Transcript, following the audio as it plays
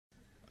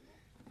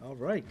All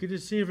right, good to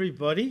see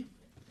everybody.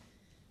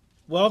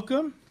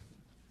 Welcome.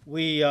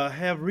 We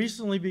have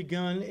recently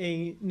begun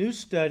a new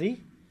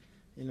study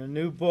in a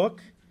new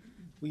book.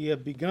 We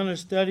have begun a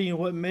study in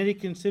what many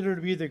consider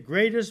to be the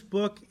greatest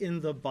book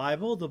in the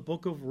Bible, the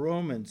book of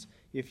Romans.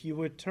 If you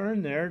would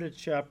turn there to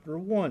chapter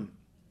 1.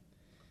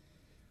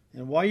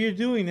 And while you're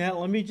doing that,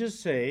 let me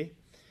just say,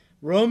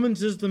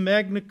 Romans is the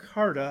Magna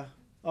Carta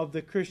of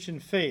the Christian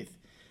faith.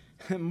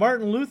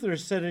 Martin Luther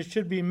said it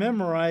should be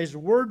memorized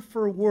word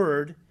for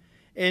word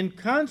and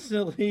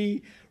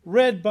constantly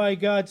read by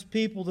God's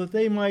people that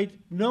they might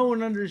know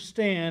and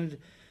understand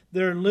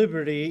their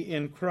liberty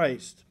in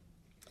Christ.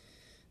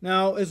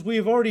 Now, as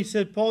we've already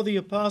said, Paul the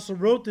Apostle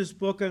wrote this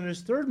book on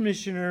his third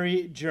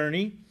missionary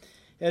journey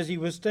as he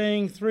was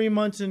staying 3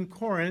 months in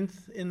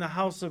Corinth in the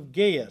house of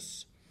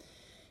Gaius.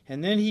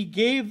 And then he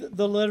gave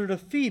the letter to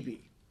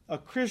Phoebe, a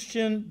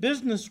Christian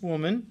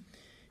businesswoman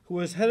who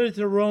was headed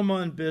to Rome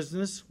on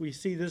business. We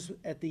see this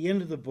at the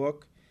end of the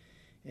book.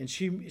 And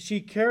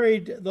she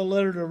carried the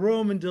letter to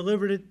Rome and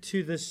delivered it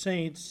to the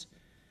saints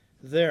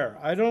there.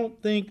 I don't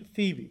think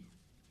Phoebe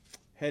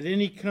had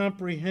any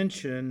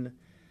comprehension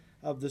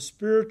of the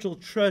spiritual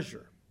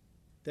treasure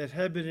that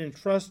had been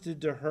entrusted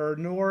to her,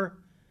 nor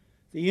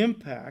the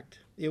impact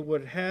it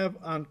would have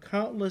on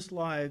countless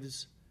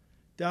lives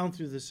down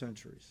through the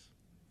centuries.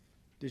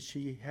 Did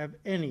she have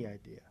any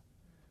idea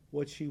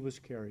what she was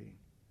carrying?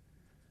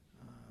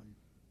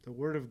 The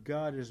Word of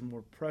God is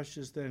more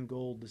precious than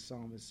gold, the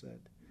psalmist said.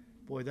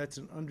 Boy, that's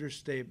an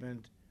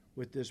understatement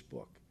with this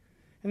book.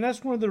 And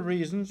that's one of the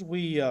reasons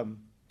we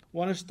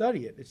want to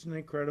study it. It's an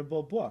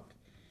incredible book.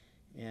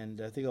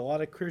 And I think a lot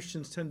of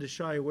Christians tend to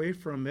shy away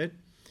from it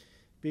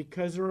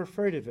because they're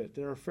afraid of it.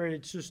 They're afraid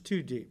it's just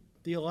too deep,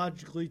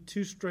 theologically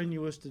too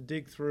strenuous to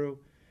dig through.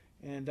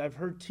 And I've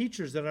heard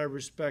teachers that I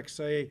respect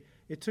say,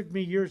 it took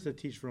me years to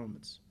teach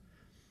Romans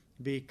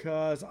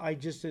because I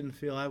just didn't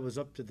feel I was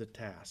up to the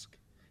task.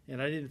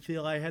 And I didn't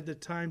feel I had the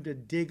time to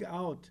dig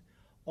out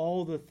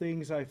all the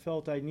things I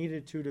felt I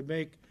needed to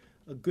make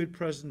a good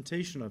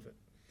presentation of it.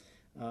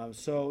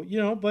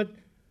 But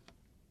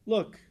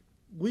look,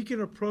 we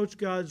can approach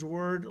God's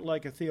Word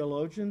like a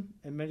theologian,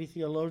 and many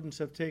theologians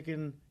have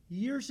taken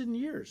years and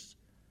years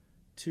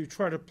to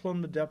try to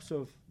plumb the depths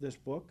of this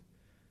book,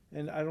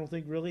 and I don't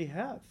think really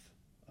have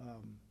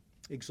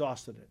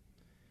exhausted it.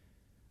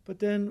 But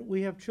then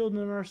we have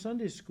children in our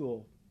Sunday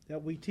school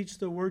that we teach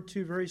the Word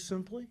to very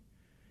simply,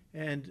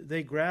 and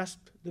they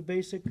grasp the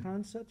basic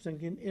concepts and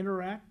can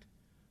interact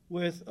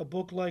with a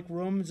book like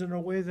Romans in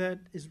a way that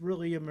is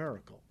really a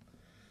miracle.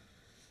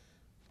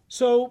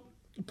 So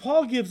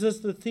Paul gives us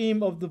the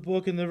theme of the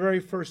book in the very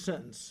first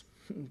sentence,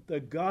 the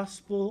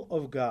gospel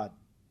of God.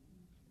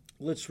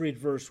 Let's read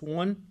verse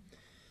 1.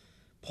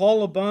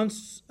 Paul,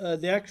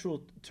 the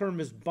actual term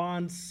is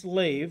bond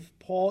slave.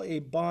 Paul, a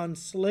bond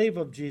slave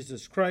of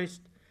Jesus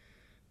Christ,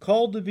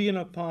 called to be an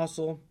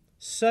apostle,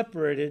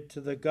 separated to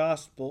the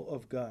gospel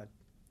of God.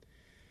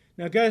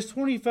 Now, guys,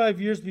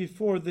 25 years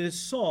before this,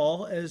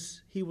 Saul,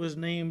 as he was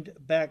named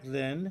back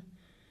then,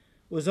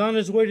 was on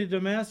his way to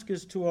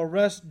Damascus to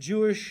arrest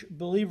Jewish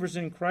believers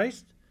in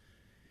Christ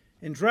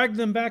and drag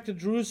them back to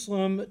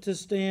Jerusalem to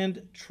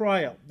stand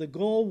trial. The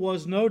goal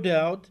was, no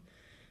doubt,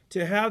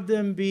 to have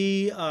them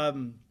be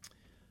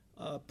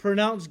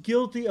pronounced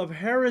guilty of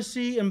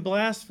heresy and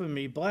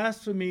blasphemy.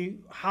 Blasphemy,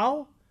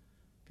 how?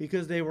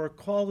 Because they were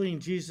calling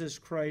Jesus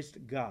Christ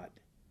God.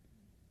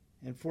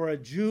 And for a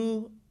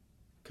Jew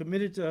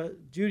committed to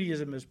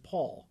Judaism as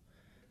Paul,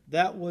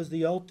 that was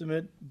the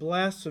ultimate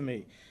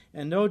blasphemy.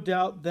 And no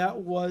doubt that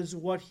was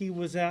what he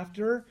was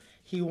after.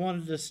 He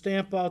wanted to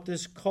stamp out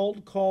this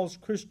cult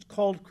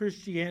called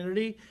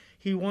Christianity.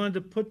 He wanted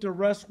to put to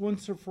rest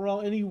once and for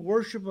all any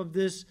worship of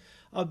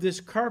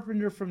this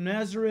carpenter from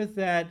Nazareth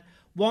that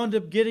wound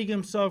up getting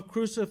himself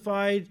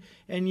crucified,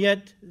 and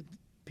yet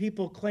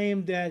people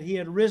claimed that he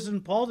had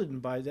risen. Paul didn't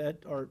buy that,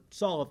 or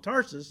Saul of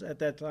Tarsus at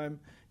that time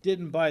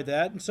didn't buy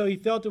that. And so he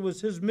felt it was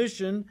his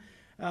mission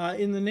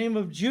in the name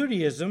of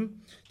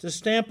Judaism to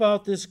stamp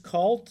out this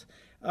cult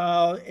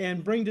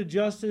and bring to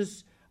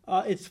justice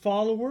its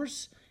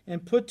followers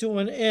and put to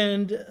an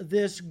end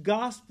this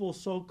gospel,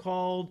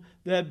 so-called,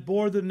 that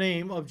bore the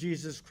name of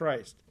Jesus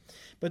Christ.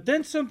 But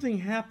then something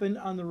happened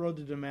on the road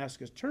to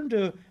Damascus. Turn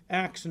to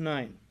Acts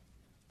 9.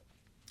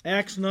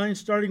 Acts 9,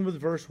 starting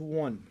with verse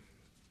 1.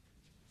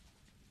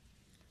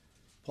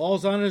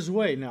 Paul's on his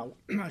way. Now,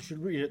 I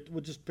should read it.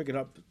 We'll just pick it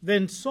up.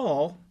 Then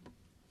Saul,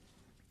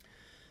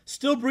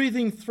 still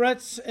breathing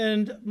threats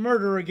and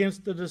murder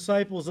against the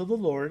disciples of the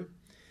Lord,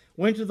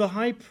 went to the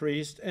high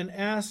priest and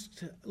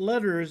asked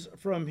letters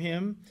from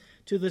him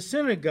to the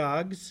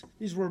synagogues.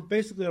 These were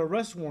basically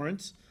arrest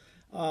warrants,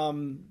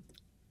 to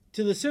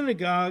the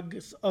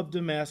synagogues of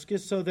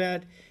Damascus, so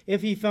that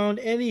if he found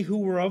any who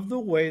were of the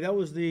way, that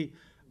was the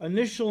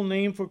initial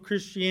name for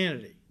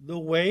Christianity, the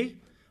way.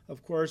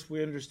 Of course,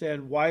 we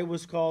understand why it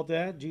was called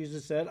that.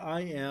 Jesus said,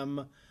 I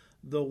am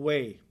the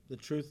way, the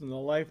truth, and the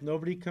life.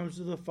 Nobody comes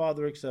to the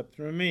Father except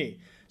through me.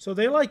 So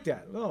they like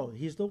that. Oh,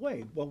 he's the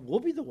way. Well, we'll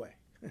be the way.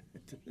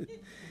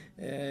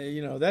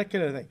 That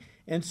kind of thing.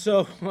 And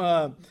so,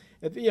 we're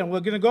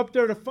going to go up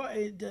there to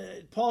find.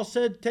 Paul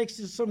said, takes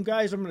some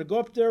guys. I'm going to go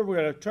up there.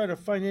 We're going to try to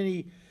find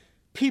any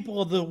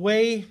people of the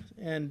way,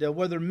 and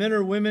whether men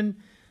or women,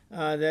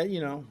 that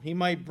he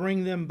might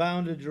bring them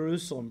bound to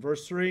Jerusalem.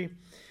 Verse 3.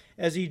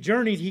 As he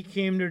journeyed, he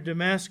came near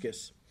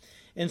Damascus,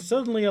 and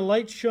suddenly a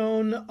light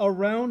shone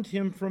around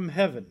him from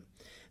heaven.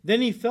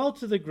 Then he fell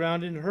to the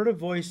ground and heard a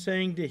voice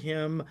saying to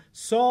him,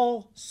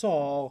 Saul,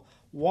 Saul,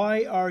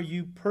 why are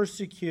you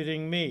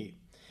persecuting me?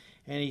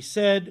 And he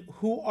said,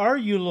 Who are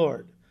you,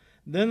 Lord?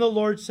 Then the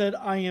Lord said,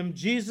 I am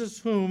Jesus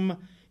whom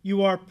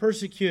you are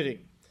persecuting.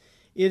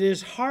 It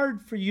is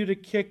hard for you to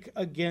kick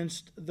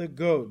against the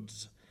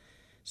goads.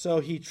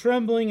 So he,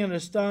 trembling and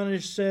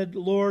astonished, said,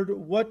 Lord,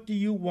 what do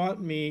you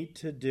want me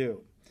to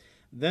do?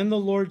 Then the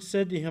Lord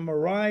said to him,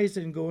 Arise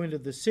and go into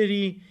the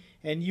city,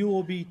 and you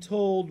will be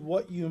told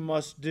what you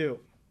must do.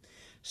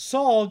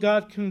 Saul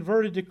got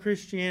converted to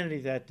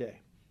Christianity that day.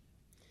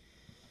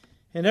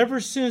 And ever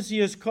since, he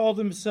has called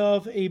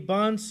himself a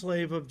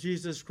bondslave of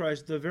Jesus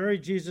Christ, the very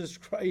Jesus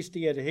Christ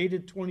he had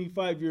hated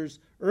 25 years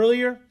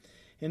earlier,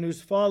 and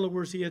whose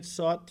followers he had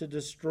sought to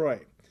destroy.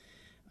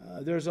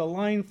 There's a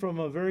line from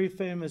a very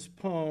famous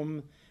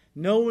poem,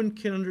 no one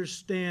can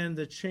understand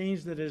the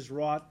change that is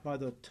wrought by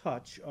the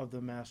touch of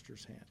the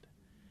Master's hand.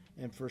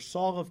 And for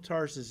Saul of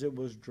Tarsus, it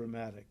was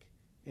dramatic,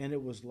 and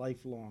it was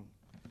lifelong.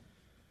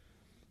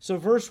 So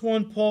verse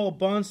 1, Paul,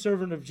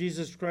 bondservant of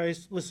Jesus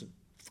Christ, listen,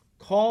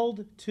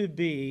 called to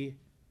be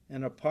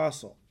an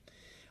apostle.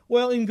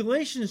 Well, in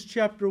Galatians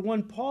chapter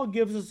 1, Paul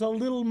gives us a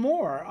little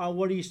more on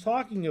what he's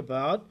talking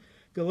about.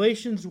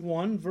 Galatians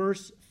 1,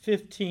 verse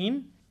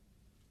 15.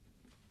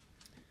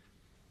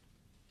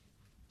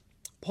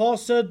 Paul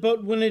said,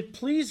 But when it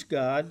pleased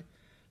God,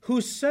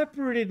 who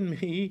separated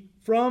me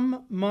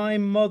from my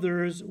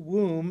mother's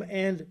womb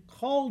and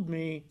called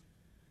me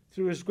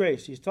through his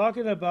grace. He's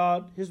talking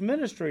about his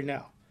ministry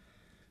now.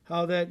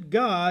 How that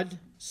God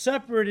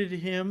separated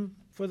him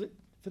for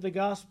the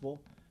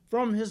gospel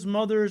from his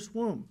mother's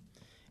womb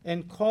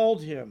and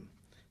called him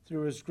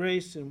through his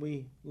grace. And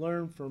we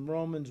learn from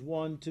Romans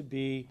 1 to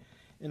be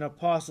an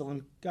apostle.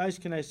 And guys,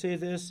 can I say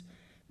this?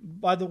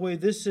 By the way,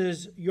 this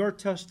is your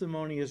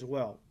testimony as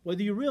well,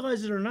 whether you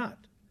realize it or not.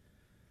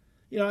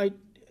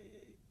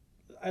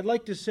 I'd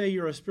like to say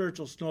you're a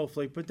spiritual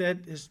snowflake, but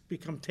that has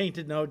become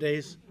tainted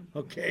nowadays,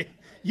 okay?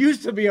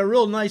 Used to be a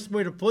real nice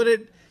way to put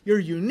it. You're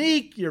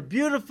unique, you're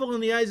beautiful in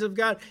the eyes of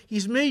God.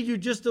 He's made you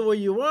just the way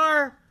you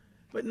are,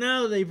 but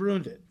now they've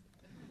ruined it.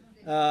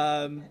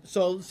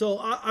 So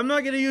I'm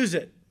not going to use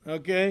it,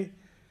 okay?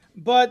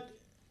 But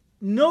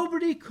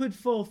nobody could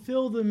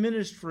fulfill the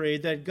ministry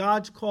that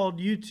God's called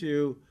you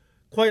to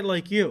quite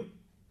like you.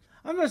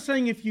 I'm not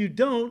saying if you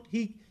don't,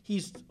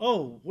 he's,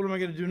 what am I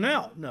going to do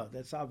now? No,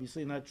 that's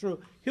obviously not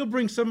true. He'll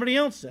bring somebody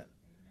else in.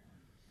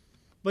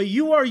 But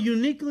you are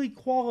uniquely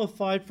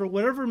qualified for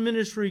whatever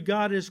ministry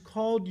God has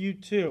called you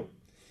to.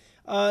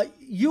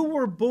 You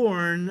were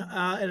born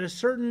at a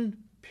certain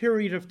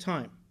period of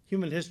time,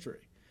 human history.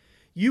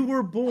 You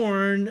were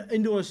born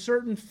into a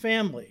certain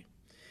family.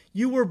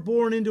 You were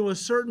born into a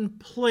certain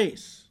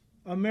place,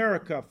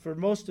 America, for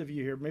most of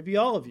you here, maybe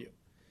all of you.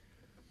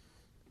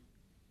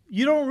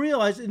 You don't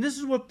realize, and this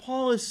is what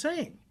Paul is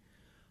saying.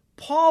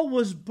 Paul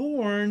was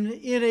born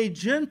in a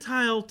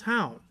Gentile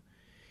town.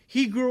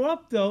 He grew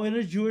up, though, in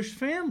a Jewish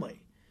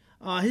family.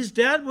 His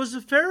dad was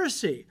a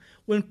Pharisee.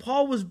 When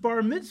Paul was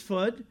bar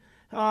mitzvahed,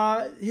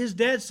 his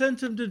dad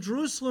sent him to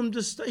Jerusalem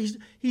to study.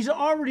 He's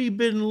already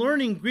been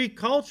learning Greek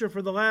culture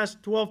for the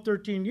last 12,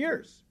 13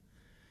 years.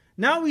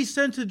 Now he's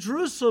sent to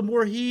Jerusalem,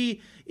 where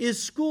he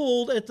is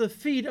schooled at the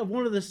feet of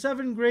one of the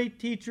 7 great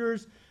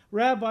teachers,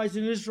 rabbis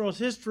in Israel's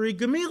history,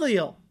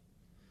 Gamaliel.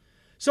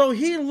 So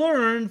he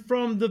learned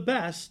from the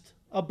best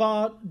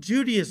about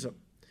Judaism.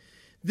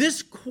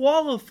 This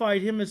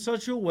qualified him in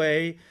such a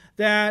way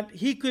that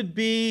he could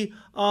be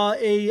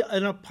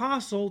an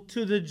apostle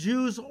to the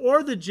Jews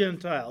or the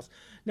Gentiles.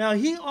 Now,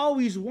 he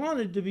always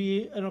wanted to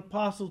be an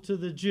apostle to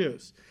the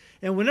Jews.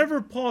 And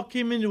whenever Paul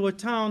came into a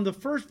town, the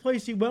first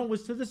place he went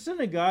was to the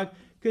synagogue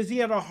because he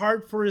had a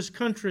heart for his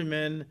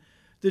countrymen,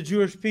 the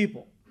Jewish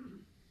people.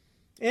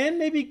 And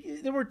maybe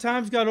there were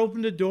times God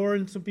opened a door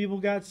and some people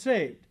got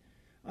saved.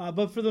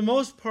 But for the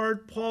most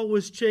part, Paul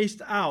was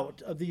chased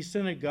out of these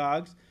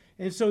synagogues.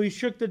 And so he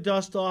shook the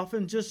dust off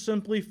and just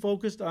simply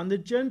focused on the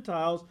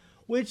Gentiles,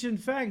 which in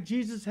fact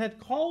Jesus had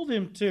called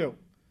him to.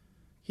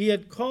 He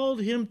had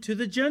called him to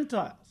the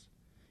Gentiles,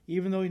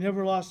 even though he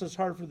never lost his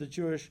heart for the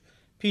Jewish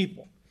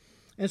people.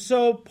 And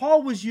so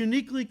Paul was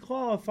uniquely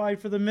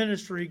qualified for the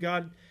ministry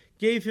God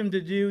gave him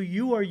to do.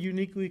 You are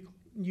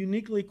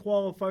uniquely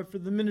qualified for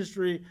the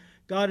ministry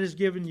God has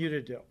given you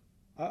to do.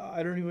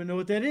 I don't even know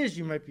what that is,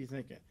 you might be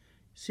thinking.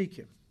 Seek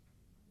him.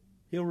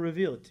 He'll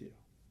reveal it to you.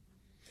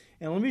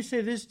 And let me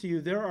say this to you,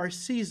 there are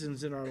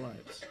seasons in our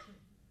lives.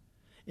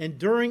 And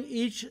during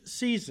each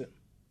season,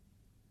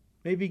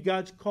 maybe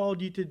God's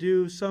called you to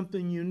do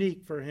something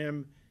unique for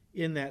him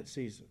in that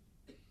season.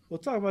 We'll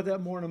talk about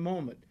that more in a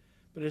moment.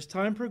 But as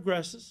time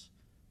progresses,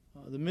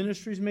 the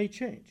ministries may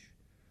change.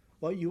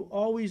 but you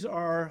always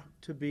are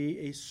to be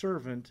a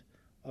servant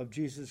of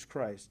Jesus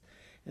Christ.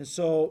 And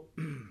so,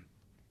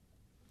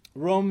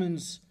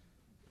 Romans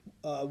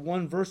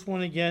 1 verse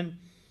 1 again,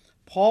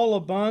 Paul,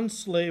 a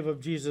bondslave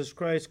of Jesus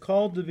Christ,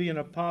 called to be an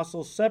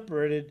apostle,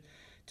 separated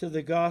to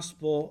the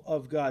gospel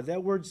of God.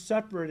 That word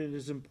separated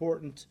is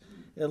important,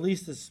 at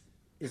least as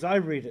I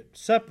read it,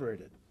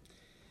 separated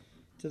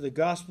to the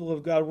gospel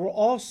of God. We're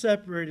all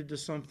separated to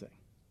something.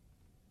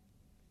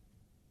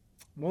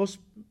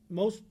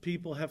 Most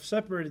people have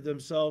separated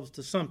themselves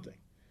to something.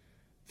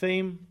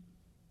 Fame,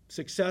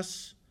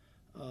 success,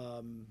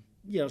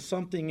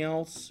 something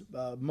else,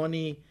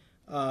 money,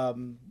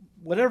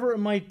 whatever it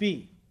might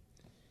be.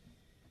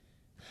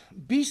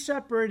 Be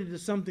separated to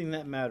something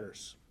that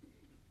matters,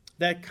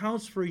 that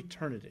counts for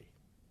eternity.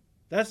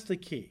 That's the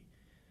key.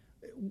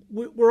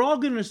 We're all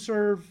going to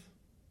serve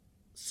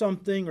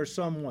something or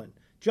someone.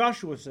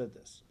 Joshua said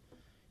this.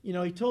 He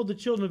told the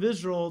children of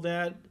Israel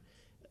that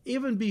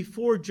even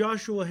before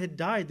Joshua had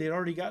died, they'd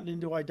already gotten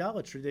into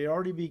idolatry. They'd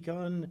already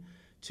begun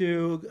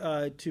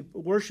to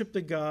worship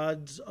the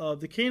gods of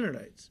the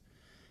Canaanites.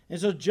 And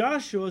so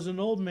Joshua, as an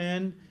old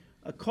man,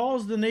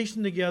 calls the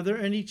nation together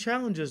and he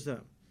challenges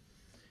them.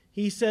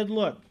 He said,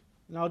 look,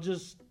 and I'll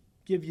just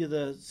give you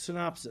the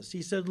synopsis.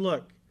 He said,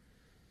 look,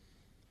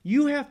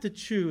 you have to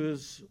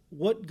choose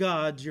what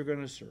gods you're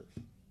going to serve.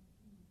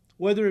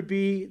 Whether it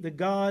be the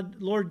God,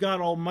 Lord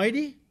God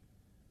Almighty,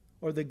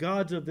 or the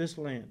gods of this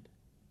land.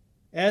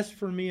 As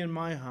for me and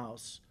my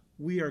house,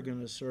 we are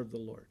going to serve the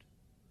Lord.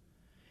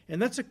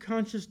 And that's a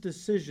conscious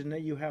decision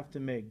that you have to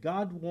make.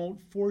 God won't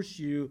force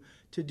you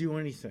to do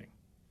anything.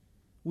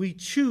 We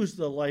choose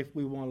the life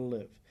we want to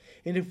live.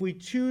 And if we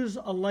choose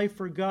a life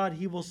for God,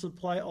 He will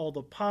supply all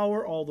the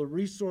power, all the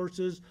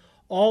resources,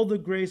 all the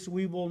grace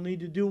we will need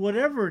to do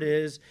whatever it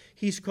is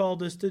He's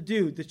called us to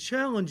do. The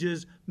challenge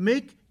is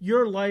make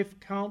your life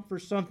count for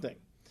something.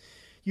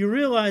 You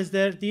realize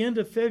that at the end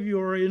of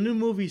February, a new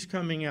movie's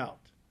coming out.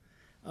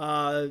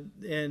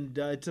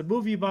 It's a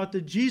movie about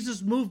the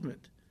Jesus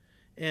movement.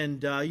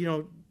 And,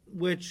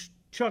 which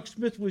Chuck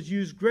Smith was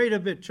used great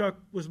of it. Chuck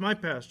was my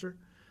pastor,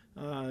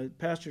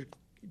 pastor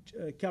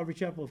Calvary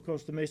Chapel of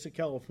Costa Mesa,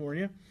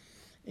 California.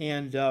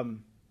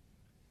 And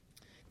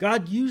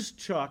God used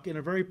Chuck in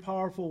a very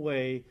powerful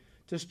way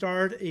to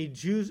start a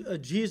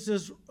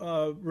Jesus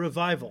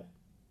revival.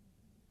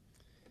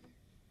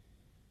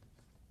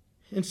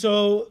 And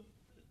so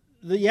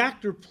the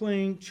actor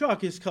playing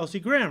Chuck is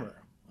Kelsey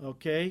Grammer.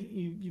 Okay?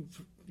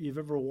 You've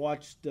ever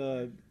watched,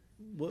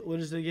 what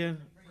is it again?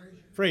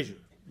 Frasier.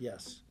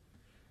 Yes.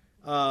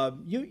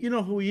 You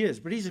know who he is,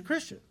 but he's a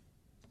Christian.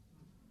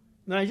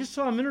 Now, I just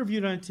saw him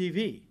interviewed on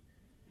TV,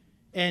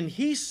 and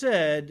he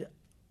said,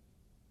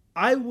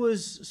 I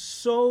was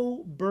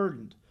so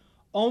burdened,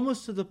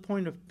 almost to the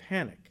point of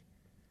panic,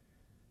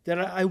 that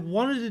I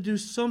wanted to do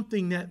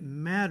something that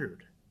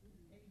mattered.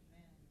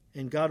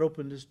 And God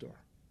opened His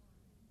door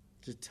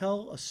to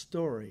tell a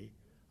story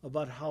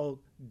about how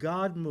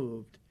God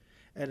moved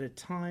at a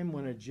time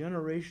when a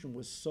generation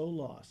was so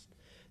lost.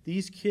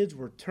 These kids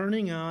were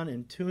turning on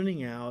and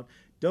tuning out.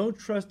 Don't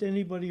trust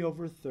anybody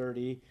over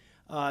 30.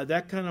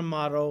 That kind of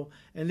motto.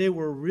 And they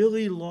were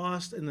really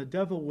lost, and the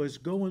devil was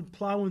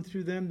plowing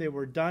through them. They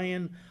were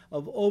dying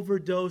of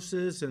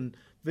overdoses and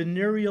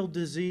venereal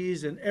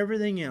disease and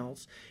everything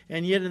else.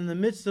 And yet in the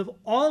midst of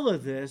all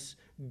of this,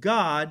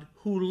 God,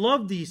 who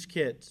loved these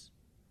kids,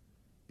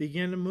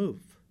 began to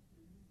move.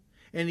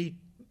 And He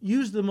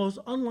used the most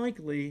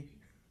unlikely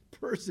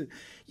person.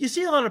 You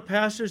see a lot of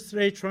pastors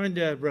today trying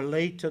to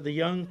relate to the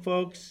young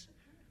folks.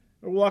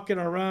 They're walking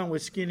around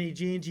with skinny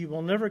jeans. You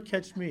will never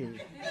catch me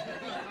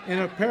in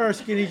a pair of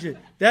skinny jeans.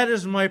 That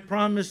is my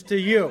promise to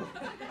you.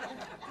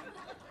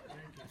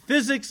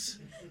 Physics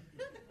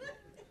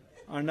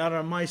are not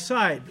on my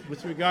side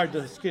with regard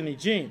to skinny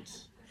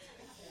jeans.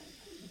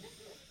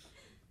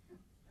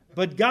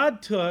 But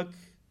God took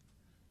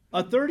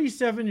a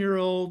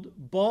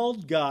 37-year-old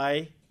bald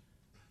guy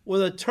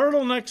with a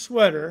turtleneck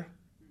sweater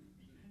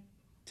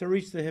to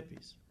reach the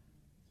hippies.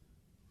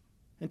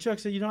 And Chuck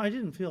said, I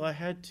didn't feel I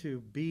had to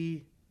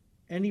be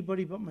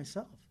anybody but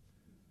myself.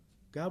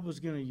 God was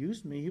going to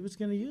use me. He was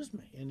going to use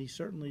me, and He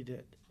certainly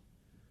did.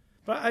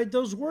 But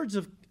those words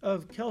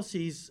of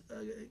Kelsey's,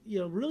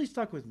 really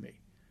stuck with me.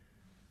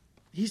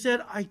 He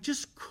said, I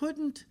just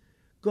couldn't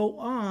go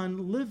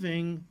on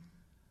living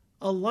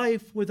a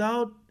life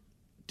without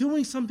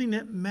doing something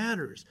that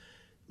matters.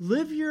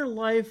 Live your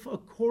life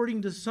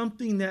according to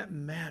something that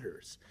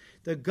matters.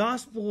 The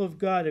gospel of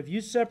God. If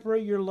you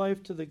separate your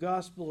life to the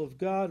gospel of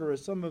God, or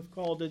as some have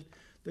called it,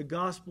 the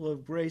gospel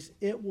of grace,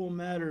 it will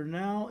matter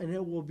now, and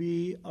it will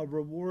be a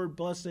reward,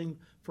 blessing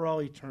for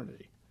all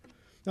eternity.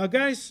 Now,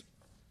 guys,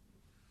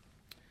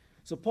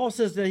 so Paul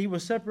says that he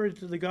was separated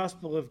to the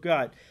gospel of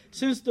God.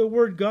 Since the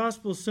word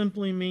gospel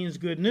simply means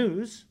good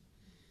news,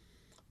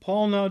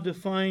 Paul now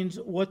defines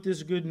what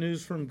this good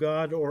news from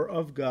God or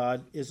of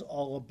God is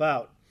all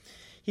about.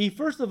 He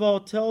first of all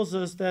tells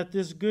us that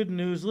this good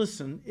news,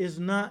 listen, is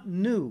not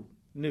new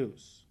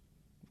news.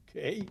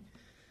 Okay?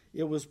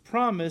 It was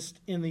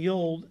promised in the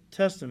Old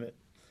Testament.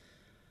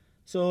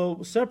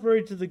 So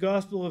separated to the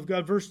gospel of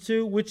God, verse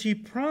 2, which he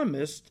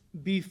promised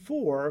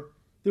before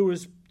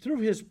through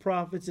his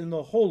prophets in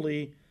the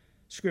Holy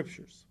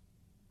Scriptures.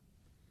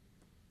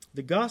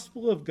 The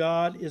gospel of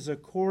God is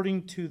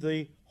according to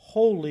the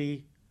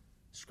Holy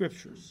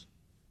Scriptures,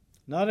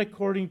 not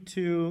according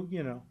to,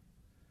 the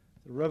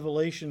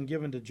revelation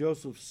given to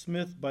Joseph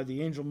Smith by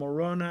the angel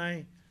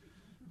Moroni,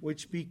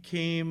 which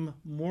became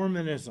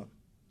Mormonism,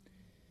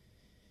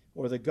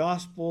 or the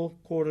gospel,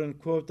 quote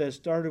unquote, that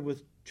started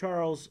with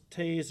Charles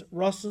Taze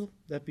Russell,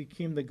 that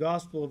became the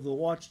gospel of the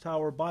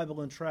Watchtower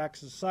Bible and Tract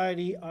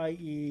Society,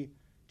 i.e.,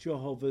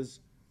 Jehovah's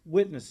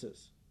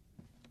Witnesses.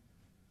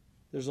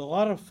 There's a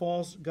lot of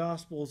false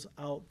gospels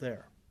out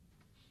there.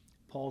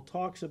 Paul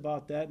talks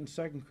about that in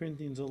 2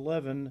 Corinthians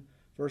 11,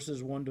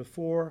 verses 1 to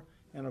 4,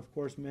 and of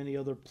course many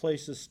other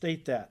places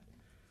state that.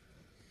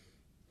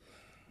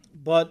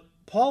 But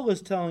Paul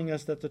is telling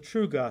us that the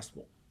true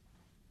gospel,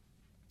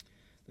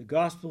 the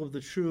gospel of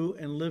the true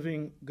and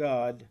living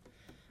God,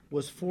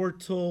 was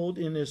foretold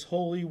in his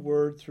holy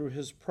word through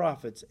his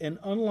prophets. And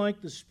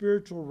unlike the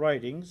spiritual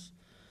writings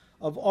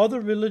of other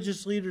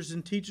religious leaders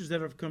and teachers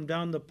that have come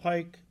down the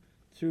pike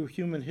through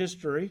human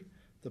history,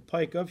 the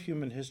pike of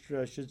human history,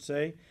 I should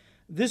say,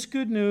 this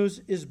good news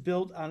is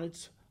built on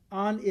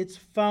its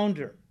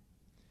founder,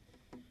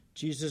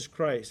 Jesus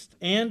Christ,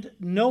 and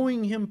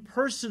knowing him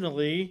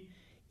personally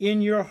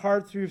in your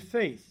heart through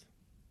faith.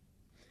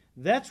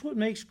 That's what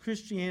makes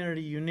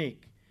Christianity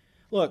unique.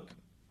 Look,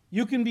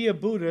 you can be a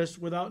Buddhist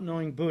without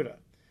knowing Buddha.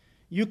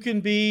 You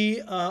can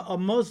be a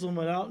Muslim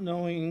without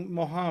knowing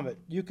Muhammad.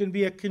 You can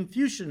be a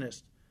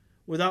Confucianist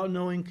without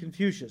knowing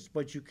Confucius,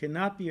 but you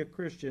cannot be a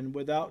Christian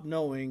without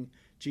knowing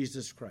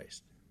Jesus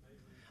Christ.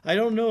 I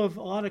don't know if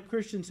a lot of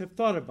Christians have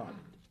thought about it.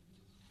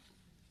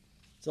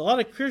 So a lot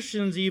of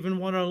Christians even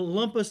want to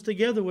lump us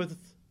together with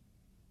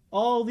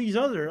all these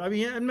other,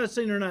 I'm not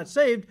saying they're not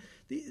saved,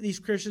 these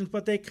Christians,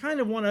 but they kind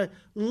of want to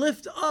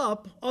lift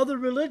up other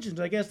religions.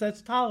 I guess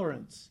that's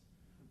tolerance.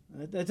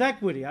 That's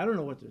equity. I don't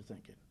know what they're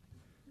thinking.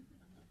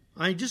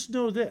 I just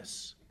know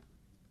this.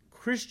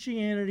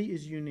 Christianity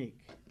is unique.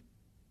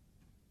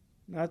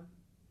 Not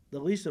the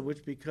least of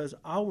which because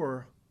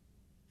our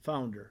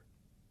founder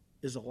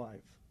is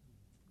alive.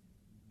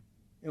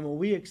 And when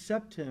we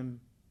accept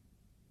him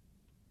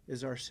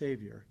as our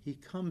Savior, he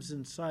comes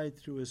inside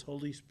through his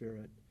Holy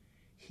Spirit.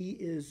 He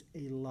is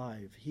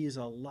alive. He is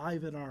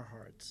alive in our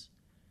hearts.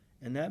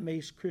 And that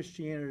makes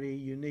Christianity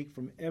unique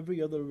from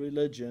every other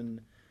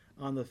religion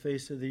on the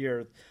face of the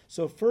earth.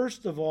 So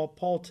first of all,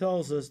 Paul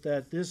tells us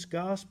that this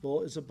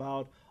gospel is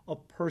about a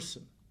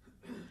person.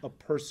 A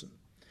person.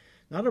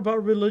 Not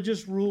about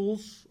religious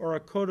rules or a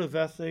code of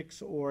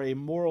ethics or a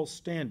moral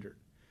standard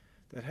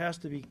that has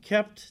to be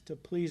kept to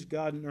please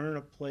God and earn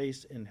a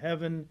place in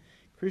heaven.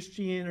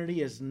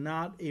 Christianity is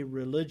not a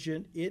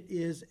religion. It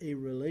is a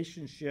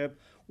relationship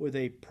with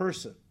a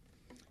person.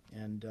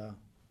 And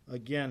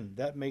again,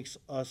 that makes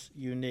us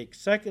unique.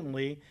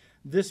 Secondly,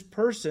 this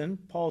person,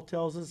 Paul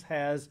tells us,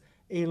 has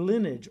a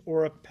lineage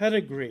or a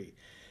pedigree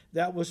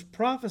that was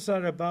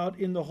prophesied about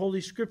in the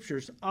Holy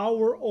Scriptures,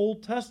 our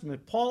Old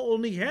Testament. Paul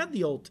only had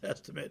the Old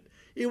Testament.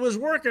 He was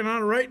working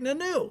on writing the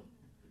New.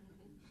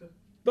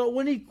 But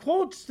when he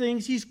quotes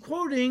things, he's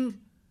quoting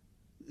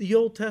the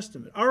Old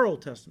Testament, our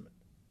Old Testament.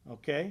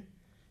 Okay?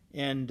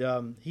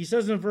 And he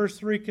says in verse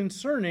 3,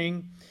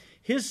 concerning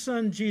his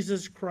Son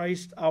Jesus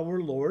Christ our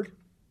Lord,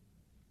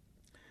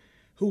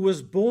 who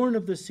was born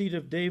of the seed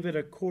of David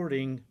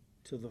according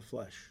to the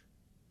flesh.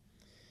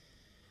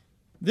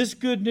 This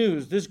good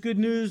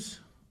news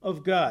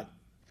of God,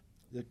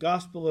 the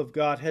gospel of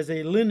God, has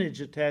a lineage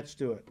attached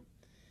to it.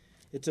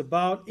 It's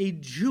about a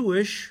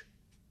Jewish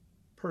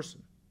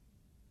person.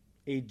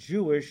 A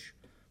Jewish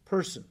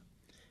person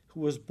who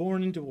was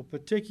born into a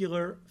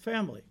particular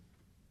family,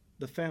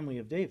 the family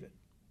of David.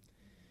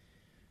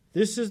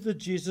 This is the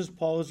Jesus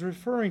Paul is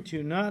referring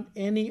to, not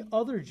any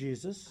other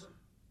Jesus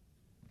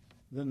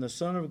than the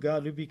Son of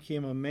God who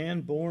became a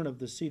man born of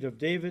the seed of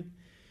David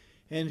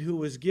and who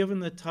was given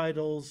the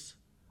titles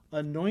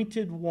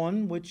Anointed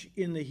One, which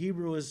in the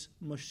Hebrew is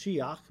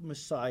Mashiach,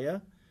 Messiah,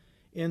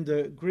 in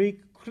the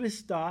Greek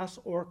Christos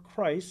or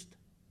Christ.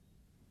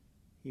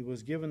 He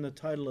was given the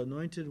title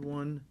Anointed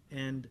One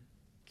and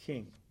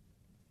King.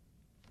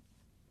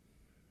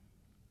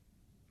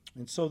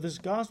 And so this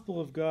gospel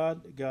of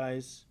God,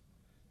 guys,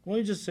 let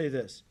me just say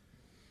this.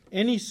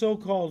 Any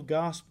so-called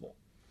gospel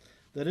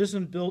that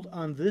isn't built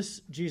on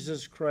this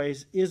Jesus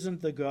Christ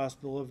isn't the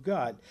gospel of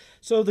God.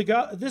 So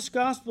this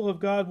gospel of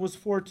God was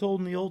foretold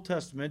in the Old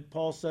Testament,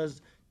 Paul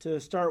says to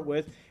start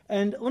with.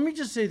 And let me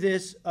just say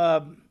this.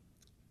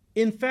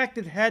 In fact,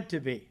 it had to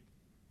be.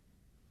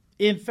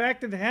 In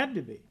fact, it had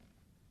to be.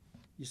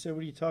 You say,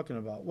 what are you talking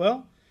about?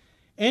 Well,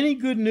 any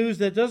good news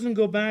that doesn't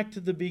go back to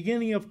the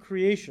beginning of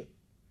creation,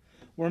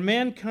 where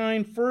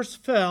mankind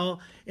first fell,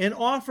 and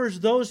offers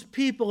those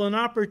people an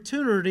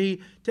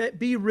opportunity to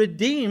be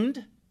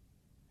redeemed,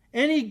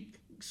 any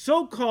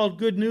so-called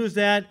good news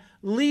that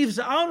leaves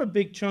out a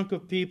big chunk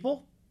of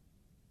people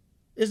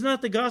is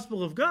not the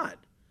gospel of God,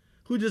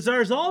 who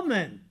desires all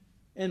men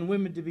and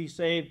women to be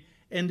saved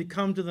and to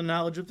come to the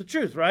knowledge of the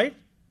truth, right?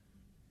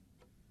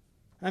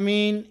 I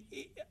mean,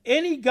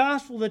 any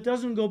gospel that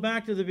doesn't go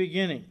back to the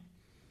beginning,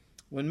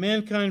 when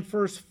mankind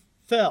first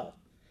fell,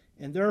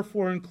 and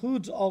therefore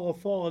includes all of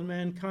fallen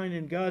mankind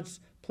in God's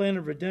plan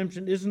of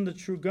redemption, isn't the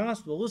true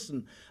gospel.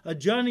 Listen, a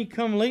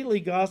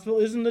Johnny-come-lately gospel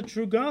isn't the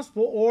true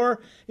gospel,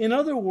 or, in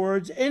other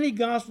words, any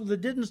gospel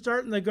that didn't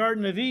start in the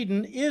Garden of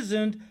Eden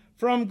isn't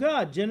from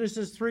God.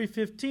 Genesis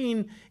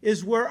 3:15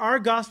 is where our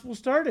gospel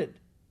started.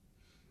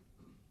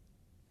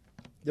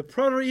 The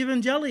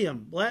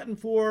proto-evangelium, Latin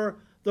for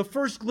the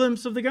first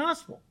glimpse of the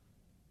gospel.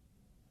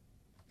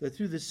 That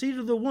through the seed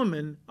of the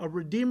woman, a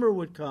Redeemer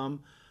would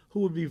come who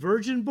would be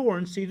virgin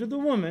born, seed of the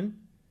woman,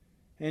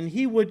 and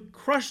he would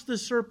crush the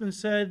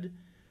serpent's head,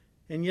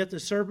 and yet the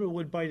serpent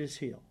would bite his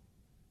heel.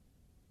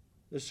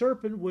 The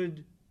serpent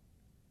would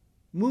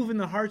move in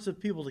the hearts of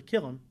people to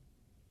kill him,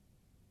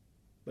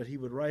 but he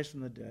would rise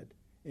from the dead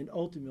and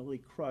ultimately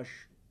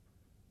crush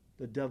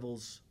the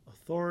devil's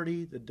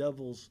authority, the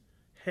devil's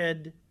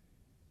head,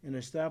 and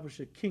establish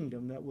a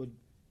kingdom that would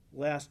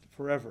last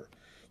forever.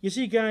 You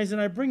see, guys,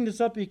 and I bring this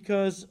up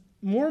because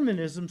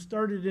Mormonism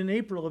started in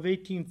April of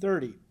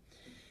 1830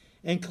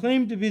 and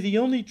claimed to be the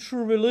only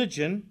true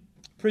religion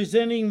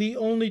presenting the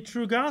only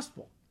true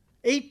gospel.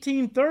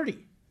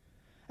 1830.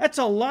 That's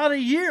a lot of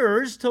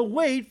years to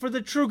wait for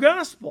the true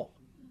gospel.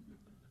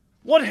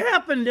 What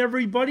happened to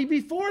everybody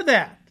before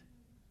that?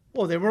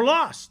 Well, they were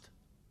lost.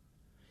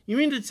 You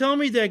mean to tell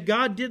me that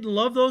God didn't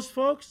love those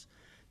folks?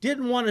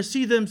 Didn't want to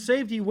see them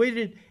saved? He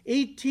waited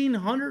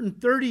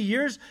 1,830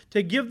 years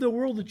to give the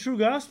world the true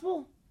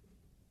gospel?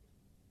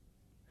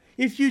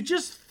 If you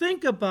just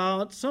think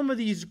about some of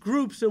these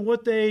groups and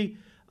what they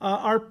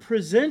are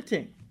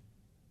presenting,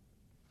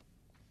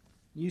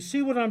 you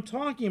see what I'm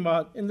talking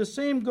about. And the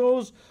same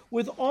goes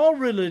with all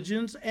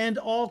religions and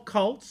all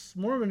cults.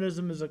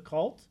 Mormonism is a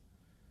cult.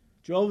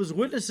 Jehovah's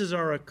Witnesses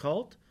are a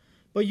cult.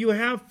 But you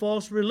have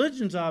false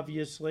religions,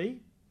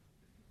 obviously,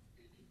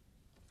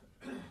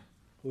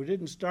 who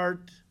didn't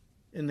start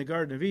in the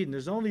Garden of Eden.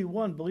 There's only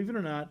one, believe it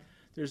or not,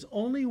 there's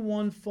only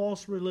one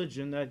false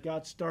religion that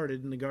got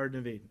started in the Garden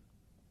of Eden.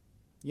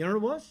 You know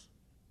what it was?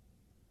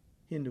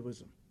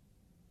 Hinduism.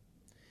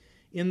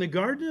 In the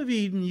Garden of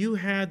Eden, you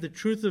had the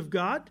truth of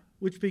God,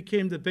 which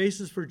became the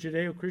basis for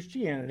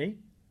Judeo-Christianity,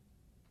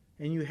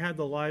 and you had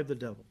the lie of the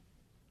devil.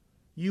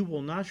 You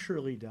will not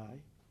surely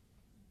die.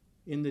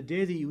 In the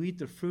day that you eat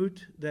the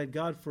fruit that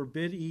God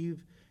forbid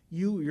Eve,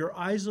 your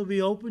eyes will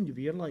be opened, you'll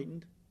be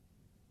enlightened,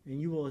 and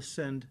you will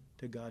ascend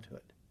to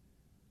godhood.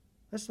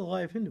 That's the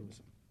lie of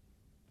Hinduism.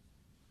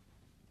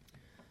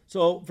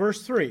 So,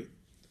 verse 3,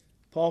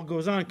 Paul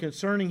goes on,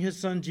 concerning his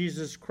Son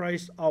Jesus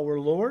Christ our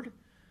Lord,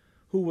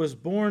 who was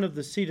born of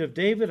the seed of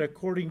David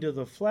according to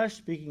the flesh,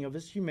 speaking of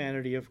his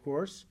humanity, of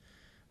course.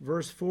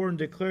 Verse 4, and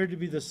declared to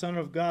be the Son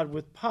of God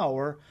with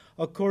power,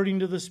 according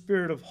to the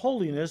Spirit of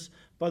holiness,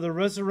 by the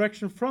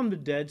resurrection from the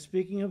dead,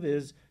 speaking of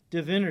his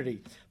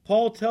divinity.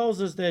 Paul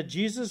tells us that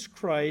Jesus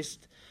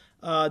Christ,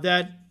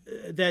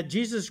 that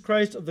Jesus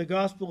Christ of the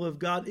gospel of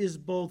God is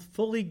both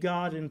fully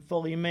God and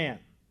fully man.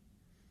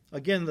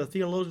 Again, the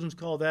theologians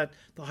call that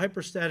the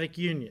hypostatic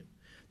union,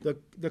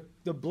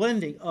 the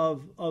blending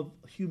of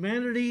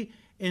humanity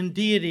and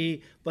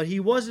deity, but he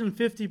wasn't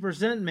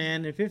 50%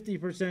 man and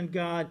 50%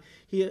 God.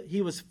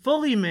 He was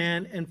fully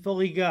man and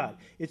fully God.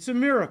 It's a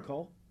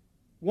miracle,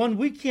 one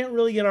we can't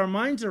really get our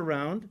minds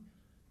around.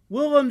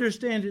 We'll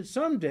understand it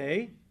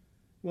someday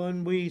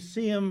when we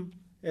see him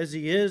as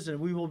he is, and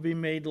we will be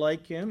made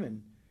like him,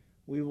 and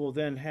we will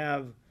then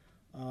have,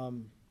 I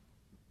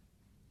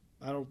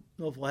don't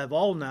know if we'll have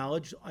all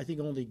knowledge. I think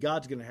only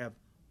God's going to have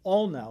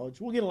all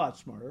knowledge. We'll get a lot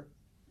smarter.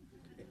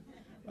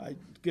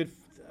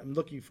 I'm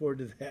looking forward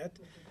to that.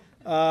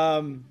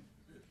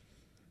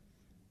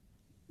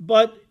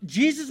 But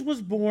Jesus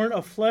was born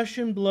a flesh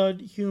and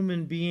blood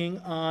human being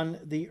on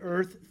the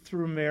earth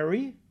through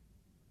Mary.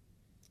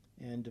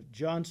 And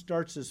John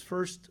starts his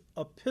first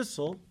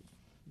epistle,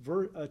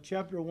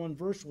 chapter 1,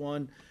 verse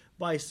 1,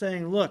 by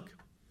saying, look,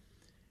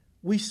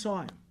 we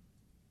saw him.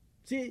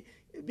 See,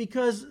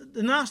 because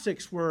the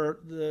Gnostics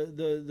were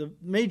the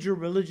major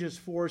religious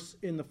force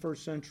in the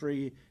first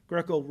century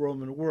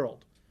Greco-Roman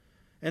world.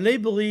 And they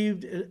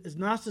believed, as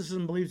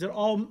Gnosticism believes, that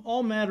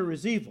all matter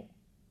is evil.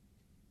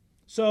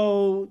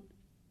 So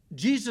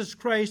Jesus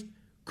Christ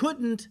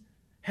couldn't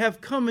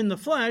have come in the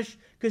flesh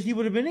because he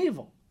would have been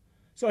evil.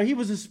 So he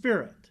was a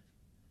spirit.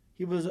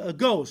 He was a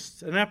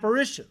ghost, an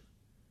apparition.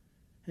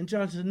 And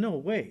John said, no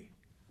way.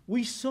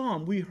 We saw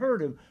him. We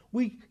heard him.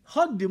 We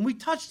hugged him. We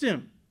touched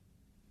him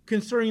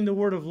concerning the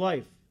word of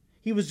life.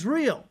 He was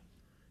real.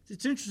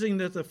 It's interesting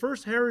that the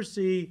first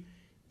heresy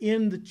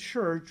in the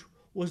church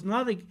was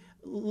not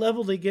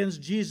leveled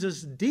against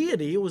Jesus'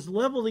 deity. It was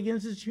leveled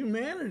against his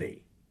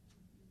humanity,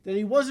 that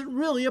he wasn't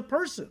really a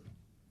person.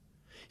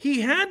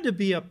 He had to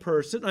be a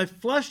person, a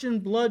flesh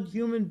and blood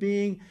human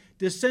being,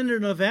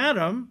 descendant of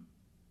Adam.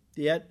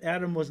 Yet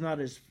Adam was not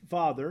his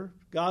father.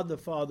 God the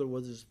Father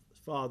was his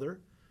father.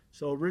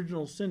 So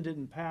original sin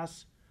didn't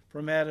pass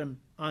from Adam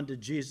onto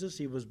Jesus.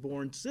 He was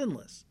born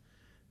sinless.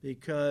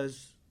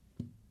 because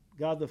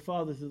God the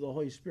Father, through the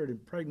Holy Spirit,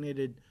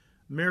 impregnated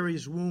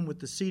Mary's womb with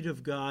the seed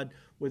of God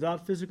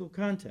without physical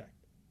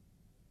contact.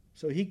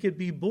 So he could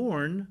be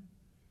born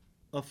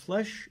a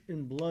flesh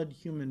and blood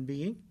human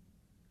being,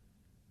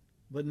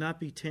 but not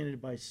be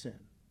tainted by sin.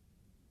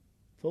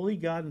 Fully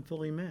God and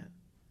fully man.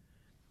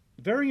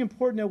 Very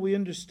important that we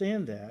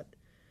understand that,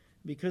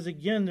 because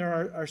again,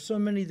 there are so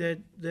many that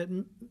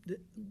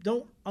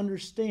don't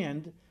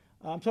understand.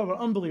 I'm talking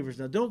about unbelievers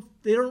now.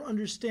 They don't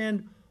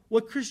understand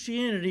what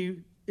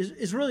Christianity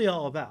is really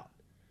all about.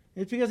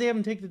 It's because they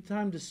haven't taken the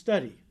time to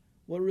study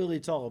what really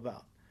it's all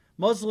about.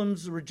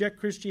 Muslims reject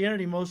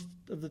Christianity most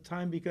of the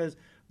time because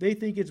they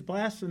think it's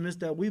blasphemous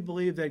that we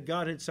believe that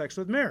God had sex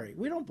with Mary.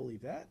 We don't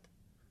believe that.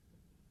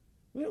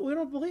 We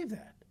don't believe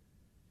that.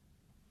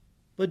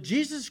 But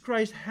Jesus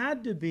Christ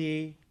had to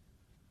be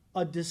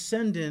a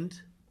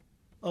descendant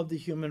of the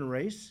human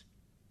race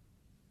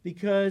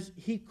because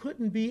he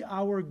couldn't be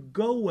our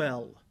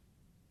Goel,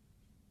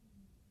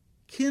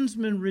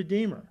 kinsman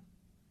redeemer,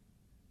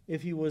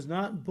 if he was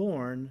not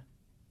born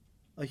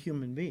a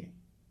human being.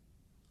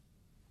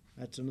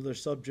 That's another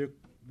subject.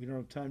 We don't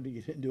have time to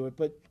get into it.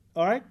 But,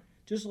 all right,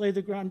 just laying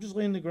the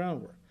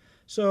groundwork.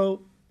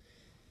 So,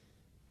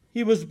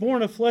 he was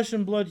born a flesh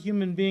and blood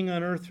human being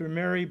on earth through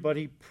Mary, but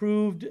he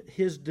proved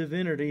his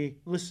divinity,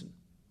 listen,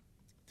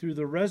 through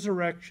the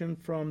resurrection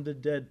from the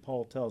dead,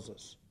 Paul tells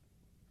us.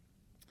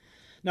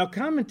 Now,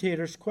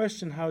 commentators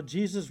question how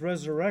Jesus'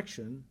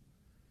 resurrection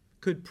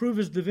could prove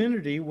his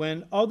divinity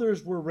when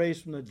others were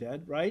raised from the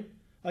dead, right?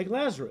 Like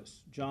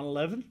Lazarus, John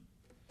 11.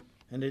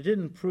 And it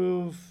didn't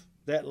prove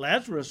that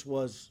Lazarus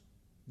was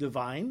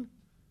divine.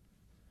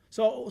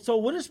 So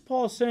what is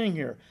Paul saying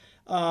here?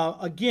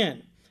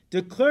 Again,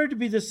 declared to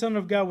be the Son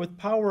of God with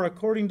power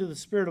according to the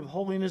Spirit of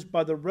holiness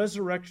by the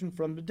resurrection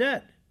from the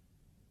dead.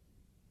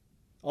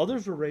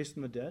 Others were raised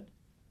from the dead.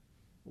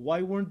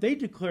 Why weren't they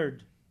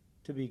declared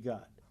to be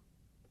God?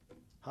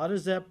 How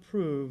does that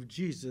prove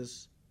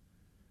Jesus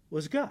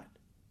was God?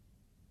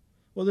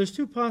 Well, there's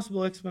two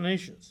possible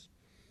explanations.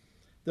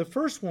 The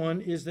first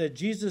one is that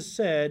Jesus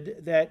said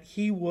that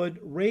he would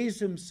raise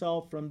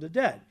himself from the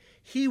dead.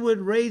 He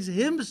would raise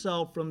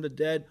himself from the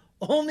dead.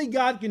 Only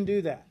God can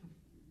do that.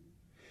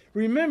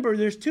 Remember,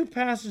 there's two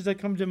passages that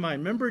come to mind.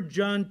 Remember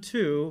John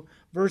 2,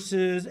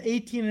 verses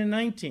 18 and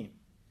 19,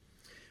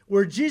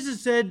 where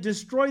Jesus said,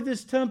 destroy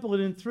this temple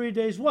and in 3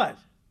 days what?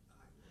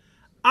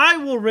 I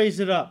will raise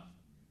it up.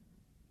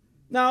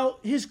 Now,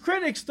 his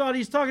critics thought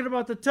he's talking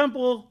about the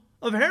temple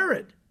of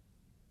Herod.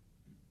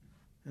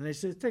 And they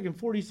said, it's taken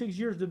 46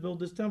 years to build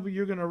this temple.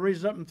 You're going to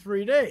raise it up in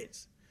 3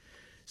 days.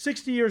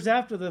 60 years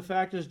after the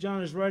fact, as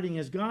John is writing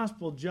his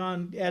gospel,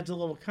 John adds a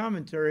little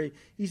commentary.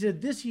 He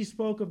said, this he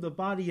spoke of the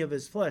body of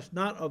his flesh,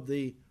 not of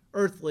the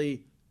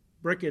earthly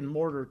brick and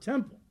mortar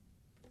temple.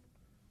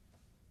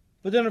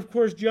 But then, of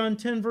course, John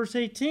 10, verse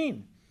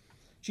 18.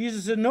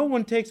 Jesus said, no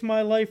one takes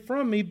my life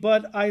from me,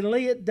 but I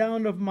lay it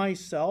down of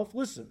myself.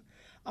 Listen,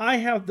 I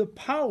have the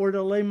power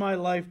to lay my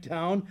life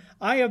down.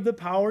 I have the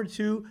power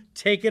to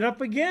take it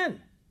up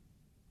again.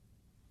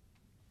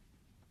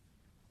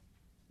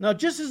 Now,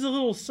 just as a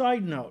little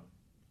side note,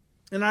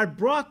 and I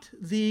brought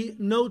the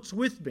notes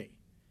with me,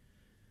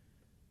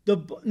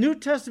 the New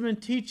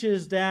Testament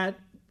teaches that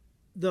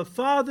the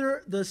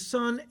Father, the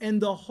Son,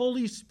 and the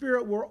Holy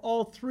Spirit were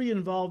all three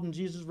involved in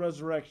Jesus'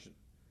 resurrection.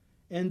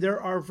 And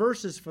there are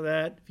verses for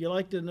that. If you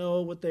like to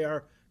know what they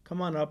are,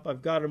 come on up.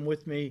 I've got them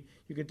with me.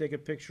 You can take a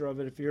picture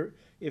of it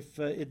if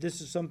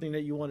this is something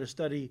that you want to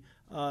study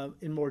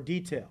in more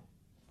detail.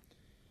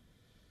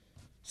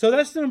 So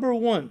that's number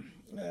one.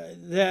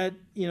 That,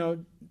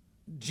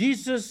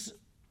 Jesus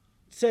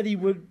said he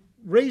would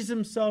raise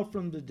himself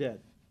from the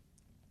dead.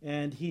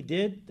 And he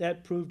did.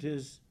 That proved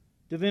his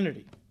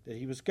divinity, that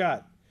he was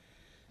God.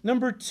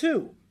 Number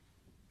two,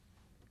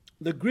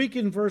 the Greek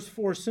in verse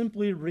 4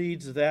 simply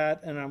reads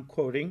that, and I'm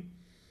quoting,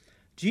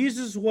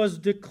 Jesus was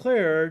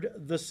declared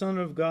the Son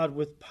of God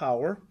with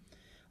power,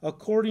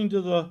 according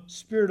to the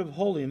Spirit of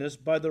holiness,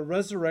 by the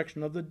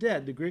resurrection of the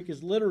dead. The Greek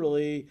is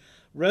literally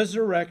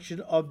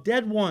resurrection of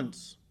dead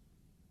ones.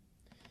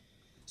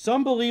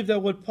 Some believe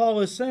that what Paul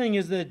is saying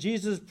is that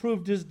Jesus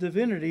proved his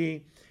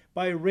divinity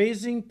by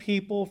raising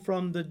people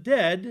from the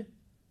dead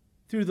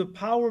through the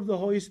power of the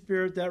Holy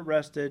Spirit that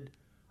rested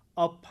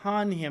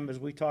upon him, as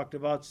we talked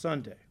about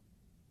Sunday.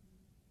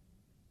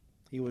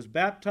 He was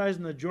baptized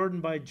in the Jordan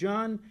by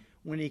John.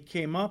 When he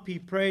came up, he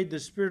prayed. The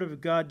Spirit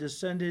of God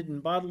descended in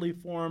bodily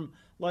form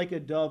like a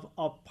dove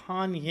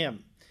upon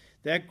him.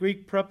 That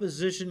Greek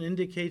preposition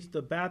indicates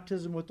the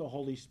baptism with the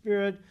Holy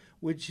Spirit,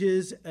 which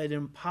is an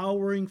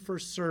empowering for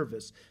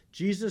service.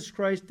 Jesus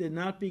Christ did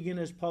not begin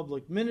his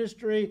public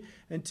ministry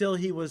until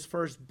he was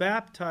first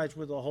baptized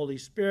with the Holy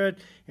Spirit,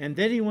 and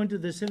then he went to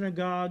the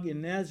synagogue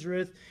in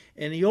Nazareth,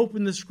 and he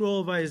opened the scroll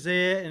of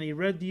Isaiah, and he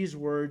read these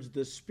words,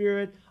 "The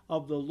Spirit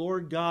of the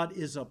Lord God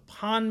is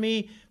upon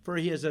me, for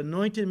he has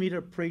anointed me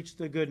to preach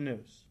the good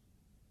news."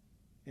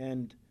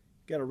 And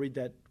got to read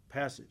that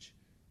passage.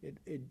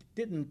 It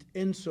didn't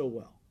end so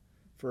well.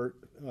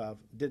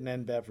 Didn't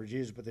end bad for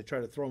Jesus, but they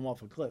tried to throw him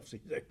off a cliff. So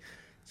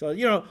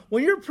So,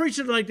 when you're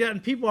preaching like that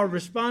and people are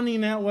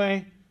responding that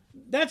way,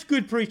 that's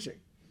good preaching.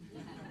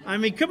 I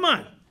mean, come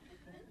on.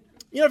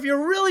 If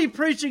you're really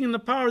preaching in the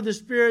power of the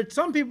Spirit,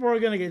 some people are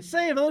going to get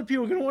saved, other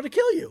people are going to want to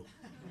kill you.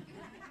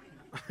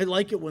 I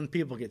like it when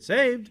people get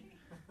saved.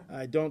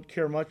 I don't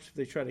care much if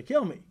they try to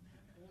kill me.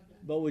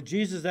 But with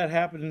Jesus, that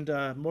happened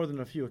more than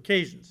a few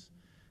occasions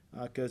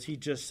because he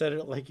just said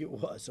it like it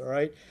was, all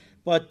right?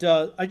 But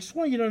I just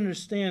want you to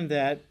understand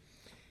that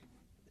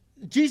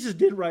Jesus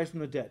did rise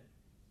from the dead.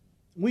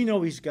 We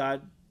know he's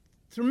God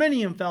through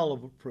many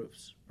infallible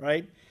proofs,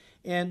 right?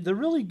 And the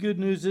really good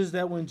news is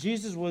that when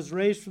Jesus was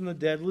raised from the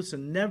dead,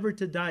 listen, never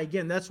to die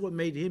again. That's what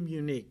made him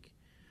unique.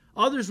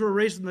 Others were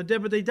raised from the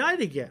dead, but they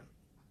died again.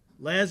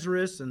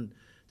 Lazarus, and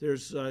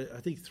there's, I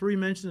think, 3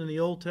 mentioned in the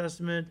Old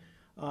Testament,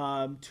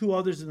 2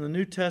 others in the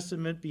New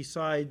Testament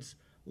besides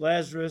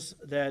Lazarus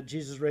that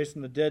Jesus raised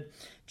from the dead.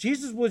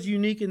 Jesus was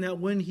unique in that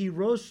when he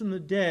rose from the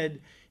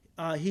dead,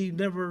 he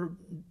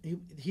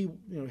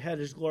had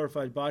his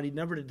glorified body,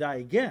 never to die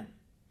again.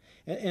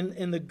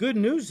 And the good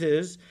news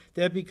is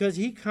that because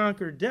he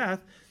conquered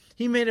death,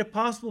 he made it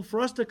possible for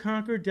us to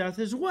conquer death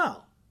as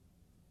well,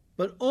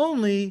 but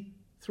only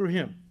through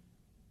him.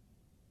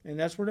 And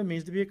that's what it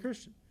means to be a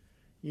Christian.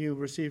 You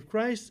receive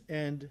Christ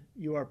and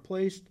you are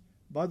placed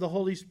by the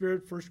Holy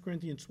Spirit, 1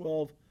 Corinthians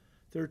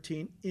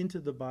 12:13, into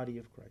the body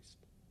of Christ.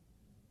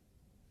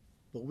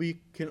 But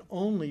we can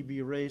only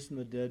be raised from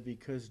the dead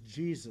because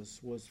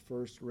Jesus was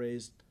first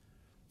raised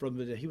from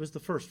the dead. He was the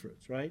first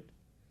fruits, right?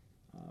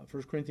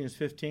 1 Corinthians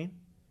 15,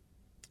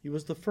 he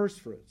was the first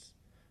fruits.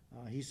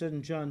 He said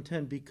in John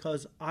 10,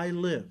 because I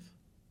live,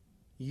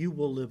 you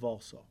will live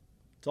also.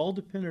 It's all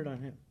dependent on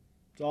him.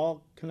 It's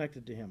all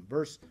connected to him.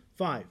 Verse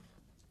 5.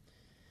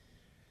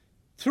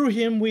 Through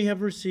him we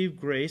have received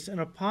grace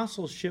and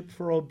apostleship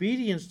for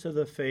obedience to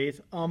the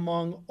faith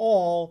among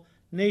all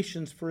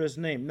nations for his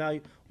name. Now,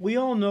 we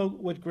all know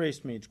what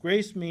grace means.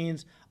 Grace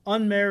means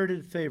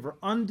unmerited favor,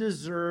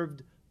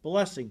 undeserved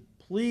blessing.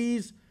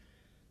 Please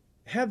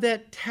have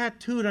that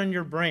tattooed on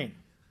your brain.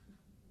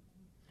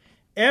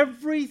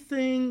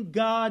 Everything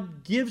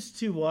God gives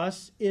to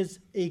us is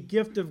a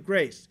gift of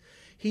grace.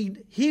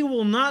 He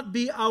will not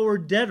be our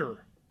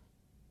debtor.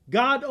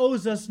 God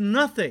owes us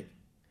nothing.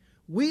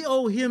 We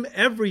owe him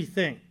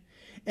everything.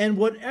 And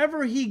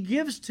whatever he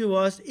gives to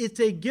us, it's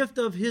a gift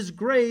of his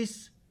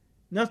grace,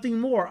 nothing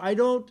more. I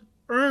don't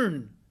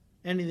earn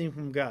anything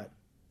from God.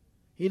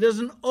 He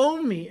doesn't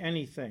owe me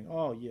anything.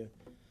 Oh, you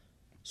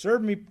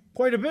served me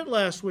quite a bit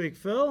last week,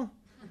 Phil.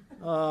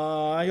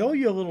 I owe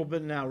you a little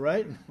bit now,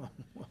 right?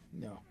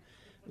 No.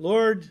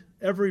 Lord,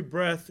 every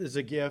breath is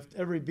a gift.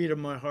 Every beat of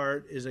my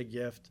heart is a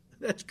gift.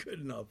 That's good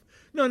enough.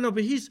 No,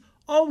 but he's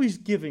always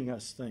giving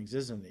us things,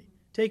 isn't he?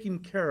 Taking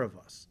care of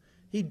us.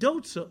 He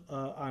dotes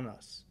on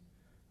us,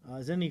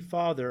 as any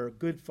father, a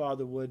good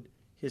father would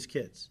his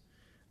kids.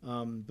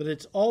 But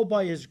it's all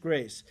by his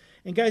grace.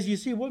 And guys, you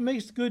see, what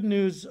makes good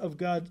news of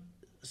God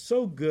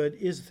so good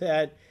is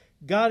that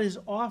God is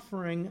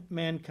offering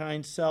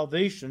mankind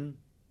salvation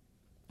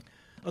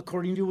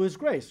according to his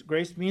grace.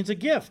 Grace means a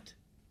gift.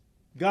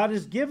 God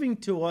is giving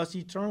to us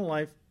eternal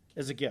life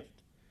as a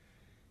gift,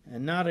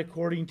 and not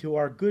according to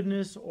our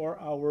goodness or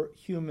our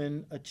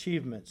human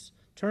achievements.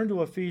 Turn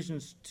to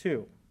Ephesians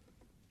 2.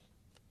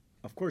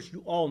 Of course,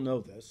 you all know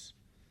this,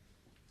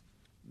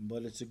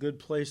 but it's a good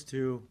place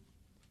to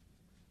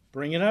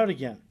bring it out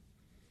again.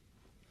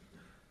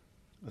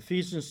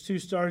 Ephesians 2,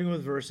 starting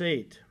with verse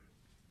 8.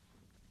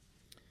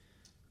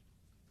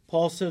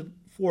 Paul said,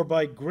 for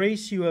by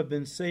grace you have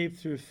been saved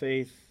through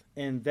faith,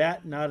 and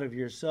that not of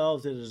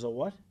yourselves. It is a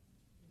what?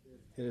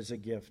 It is a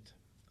gift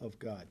of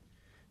God.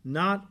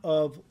 Not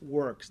of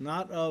works,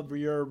 not of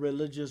your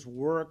religious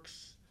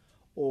works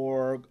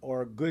or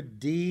good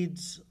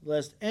deeds,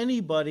 lest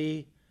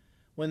anybody,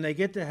 when they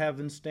get to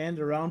heaven, stand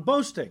around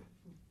boasting.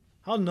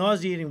 How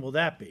nauseating will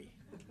that be?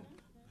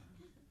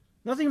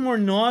 Nothing more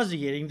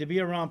nauseating to be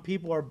around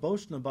people who are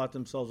boasting about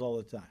themselves all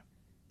the time,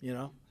 you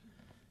know?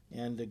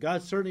 And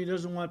God certainly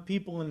doesn't want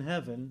people in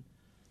heaven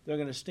that are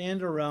going to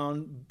stand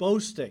around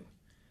boasting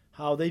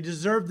how they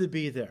deserve to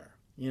be there,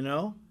 you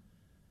know?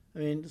 I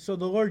mean, so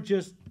the Lord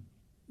just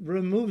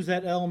removes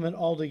that element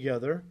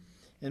altogether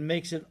and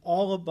makes it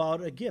all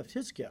about a gift,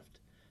 his gift.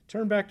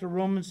 Turn back to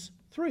Romans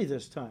 3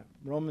 this time.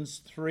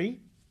 Romans 3.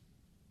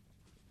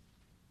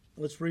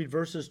 Let's read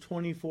verses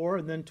 24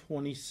 and then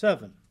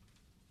 27.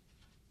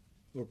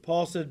 Where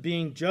Paul said,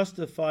 being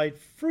justified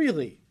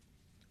freely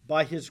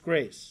by his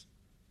grace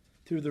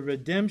through the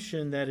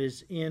redemption that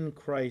is in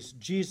Christ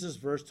Jesus.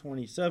 Verse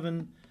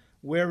 27,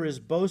 where is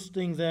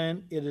boasting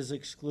then? It is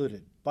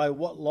excluded. By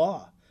what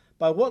law?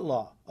 By what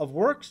law? Of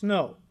works?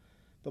 No,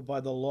 but by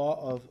the law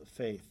of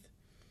faith.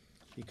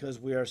 Because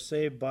we are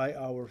saved by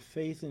our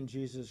faith in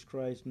Jesus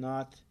Christ,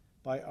 not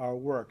by our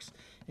works.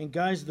 And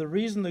guys, the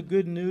reason the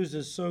good news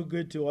is so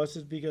good to us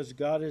is because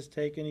God has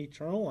taken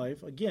eternal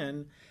life,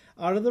 again,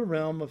 out of the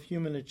realm of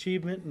human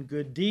achievement and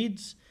good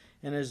deeds,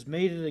 and has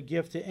made it a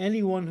gift to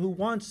anyone who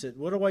wants it.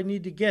 What do I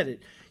need to get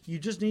it? You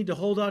just need to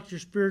hold out your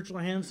spiritual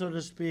hand, so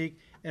to speak,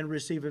 and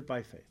receive it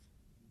by faith.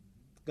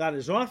 God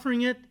is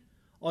offering it.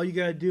 All you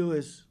got to do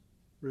is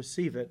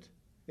receive it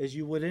as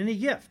you would any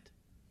gift,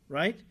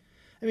 right?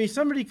 I mean,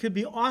 somebody could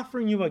be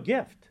offering you a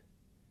gift,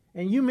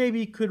 and you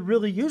maybe could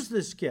really use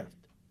this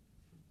gift.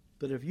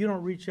 But if you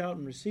don't reach out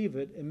and receive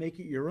it and make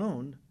it your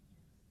own,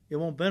 it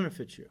won't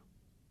benefit you.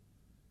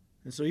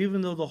 And so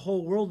even though the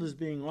whole world is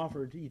being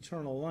offered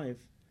eternal life,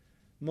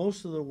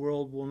 most of the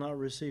world will not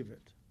receive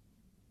it,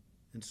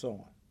 and so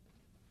on.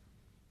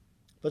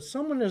 But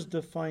someone has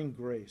defined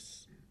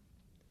grace,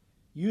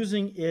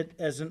 using it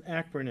as an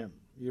acronym.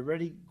 You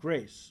ready?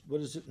 Grace.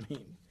 What does it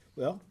mean?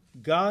 Well,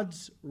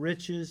 God's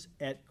riches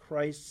at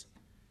Christ's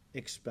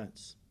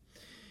expense.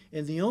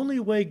 And the only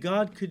way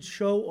God could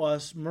show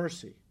us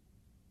mercy,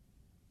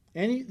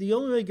 the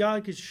only way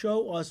God could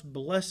show us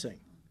blessing,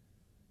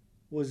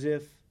 was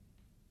if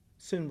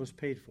sin was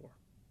paid for.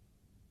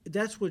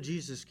 That's what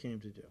Jesus came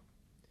to do.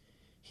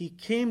 He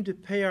came to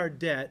pay our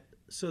debt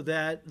so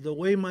that the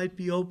way might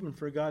be open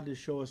for God to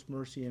show us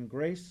mercy and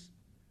grace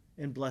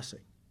and blessing.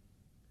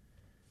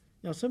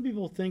 Now, some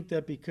people think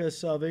that because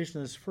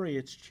salvation is free,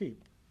 it's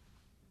cheap.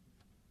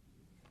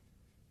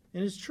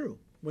 And it's true.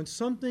 When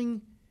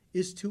something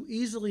is too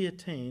easily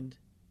attained,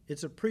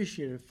 it's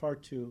appreciated far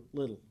too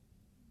little.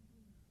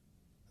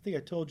 I think I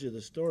told you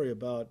the story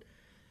about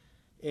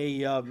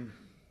I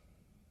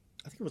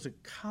think it was a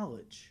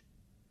college,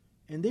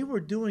 and they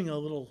were doing a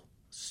little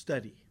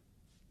study,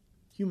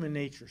 human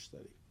nature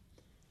study.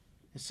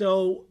 And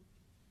so,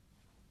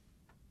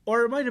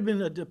 or it might have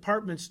been a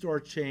department store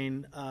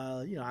chain,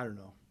 I don't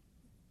know,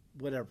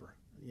 whatever.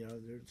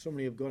 So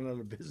many have gone out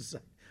of business,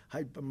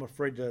 I'm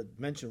afraid to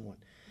mention one.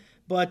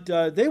 But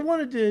they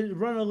wanted to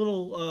run do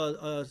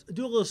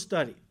a little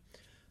study.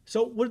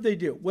 So what did they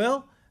do?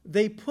 Well,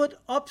 they put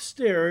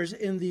upstairs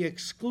in the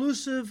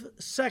exclusive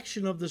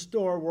section of the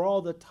store where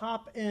all the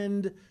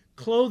top-end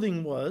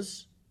clothing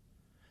was,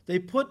 they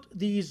put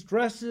these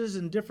dresses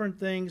and different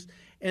things,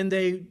 and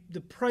the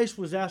price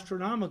was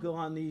astronomical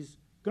on these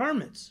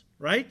garments,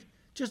 right?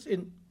 Just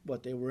in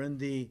they were in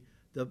the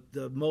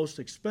most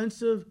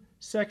expensive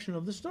section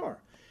of the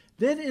store.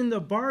 Then in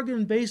the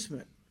bargain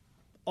basement,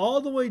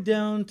 all the way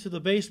down to the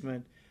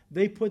basement,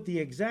 they put the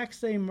exact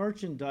same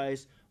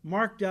merchandise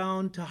marked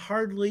down to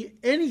hardly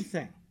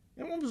anything.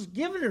 Everyone was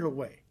giving it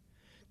away.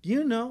 Do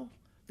you know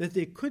that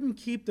they couldn't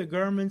keep the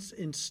garments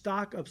in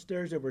stock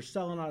upstairs? They were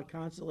selling out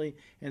constantly,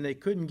 and they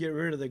couldn't get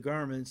rid of the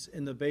garments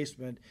in the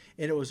basement,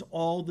 and it was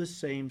all the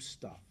same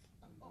stuff.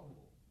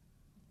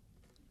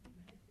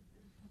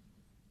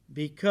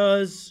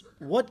 Because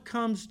what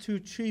comes too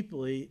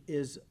cheaply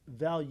is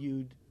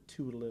valued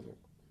too little.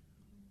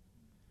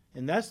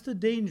 And that's the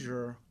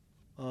danger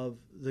of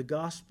the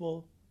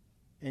gospel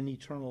and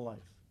eternal life.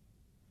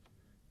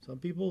 Some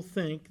people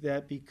think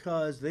that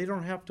because they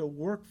don't have to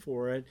work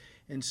for it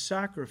and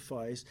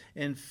sacrifice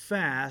and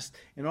fast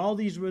and all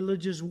these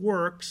religious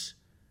works,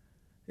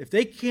 if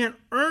they can't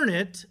earn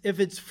it,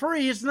 if it's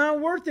free, it's not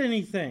worth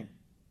anything.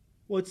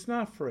 Well, it's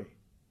not free.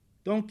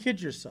 Don't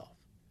kid yourself.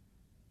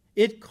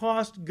 It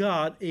cost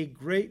God a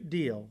great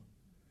deal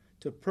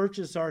to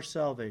purchase our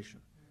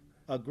salvation,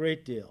 a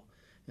great deal.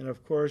 And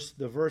of course,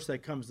 the verse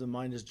that comes to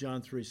mind is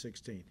John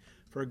 3:16.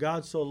 For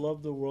God so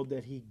loved the world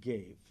that he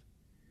gave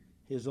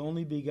his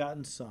only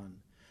begotten Son,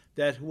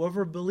 that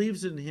whoever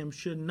believes in him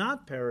should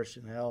not perish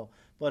in hell,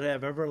 but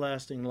have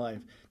everlasting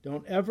life.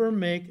 Don't ever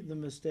make the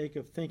mistake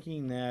of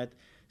thinking that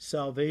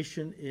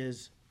salvation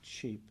is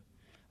cheap.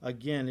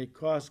 Again, it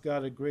cost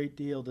God a great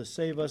deal to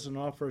save us and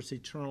offer us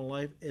eternal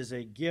life as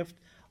a gift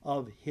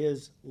of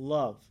his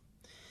love.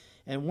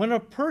 And when a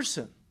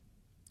person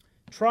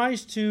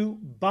tries to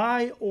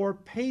buy or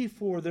pay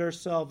for their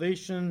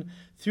salvation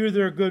through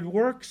their good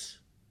works,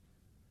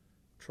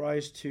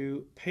 tries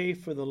to pay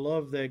for the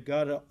love that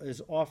God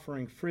is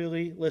offering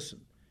freely,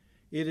 listen,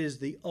 it is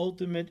the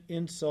ultimate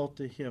insult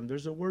to him.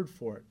 There's a word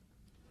for it: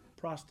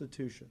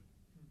 prostitution.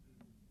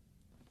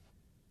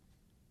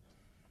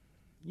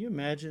 Can you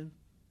imagine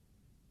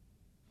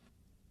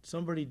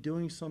somebody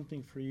doing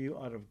something for you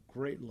out of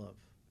great love,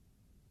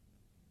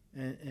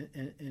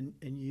 and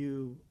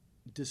you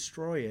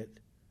destroy it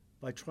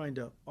by trying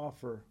to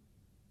offer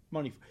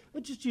money?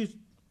 Let's just use,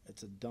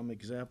 it's a dumb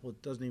example.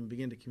 It doesn't even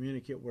begin to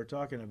communicate what we're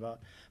talking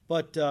about.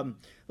 But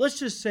let's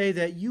just say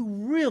that you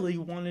really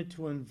wanted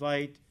to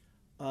invite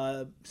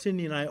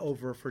Cindy and I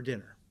over for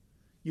dinner.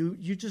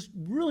 You just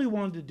really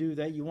wanted to do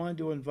that. You wanted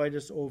to invite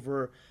us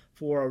over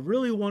for a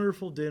really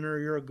wonderful dinner.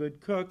 You're a good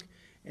cook.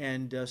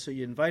 And so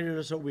you invited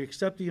us. So we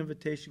accepted the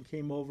invitation,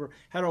 came over,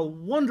 had a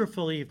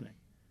wonderful evening.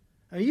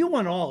 I mean, you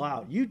went all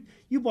out. You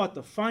bought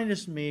the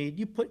finest meat.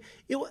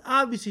 It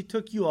obviously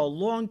took you a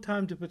long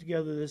time to put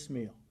together this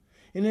meal.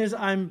 And as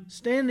I'm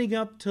standing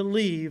up to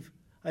leave,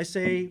 I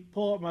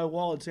pull out my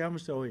wallet and say, how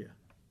much do I owe you?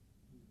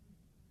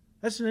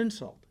 That's an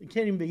insult. It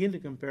can't even begin to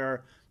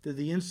compare to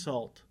the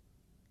insult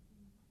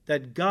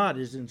that God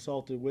is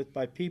insulted with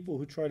by people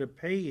who try to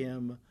pay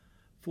him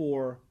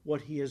for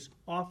what he is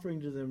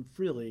offering to them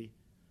freely,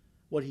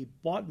 what he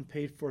bought and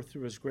paid for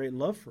through his great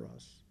love for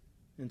us,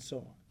 and so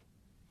on.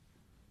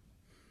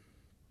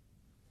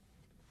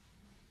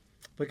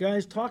 But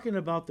guys, talking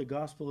about the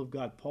gospel of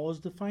God, Paul is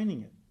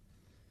defining it.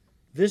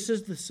 This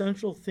is the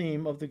central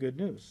theme of the good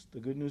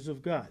news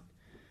of God.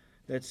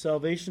 That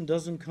salvation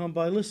doesn't come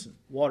by, listen,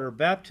 water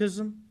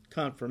baptism,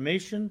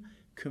 confirmation,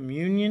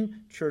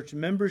 communion, church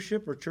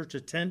membership, or church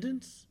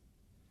attendance.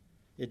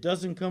 It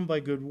doesn't come by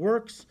good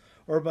works,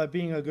 or by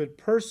being a good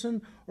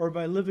person, or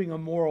by living a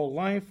moral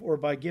life, or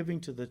by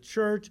giving to the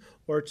church,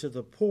 or to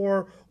the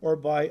poor, or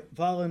by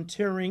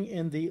volunteering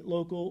in the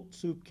local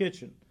soup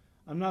kitchen.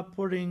 I'm not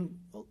putting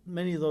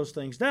many of those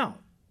things down.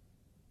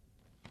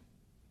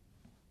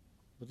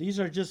 But these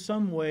are just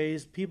some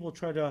ways people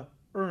try to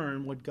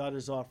earn what God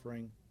is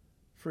offering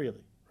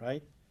freely,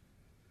 right?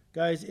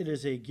 Guys, it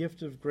is a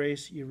gift of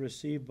grace you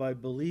receive by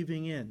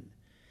believing in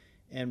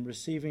and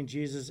receiving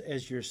Jesus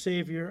as your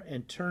Savior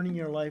and turning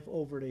your life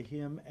over to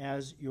Him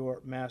as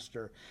your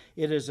Master.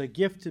 It is a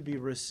gift to be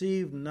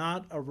received,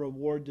 not a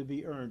reward to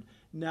be earned.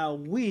 Now,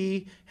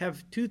 we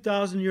have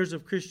 2,000 years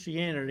of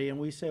Christianity, and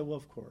we say, well,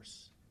 of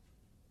course.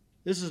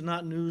 This is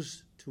not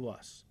news to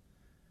us.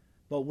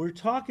 But we're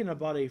talking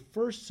about a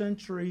first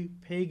century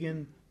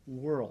pagan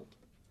world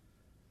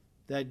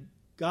that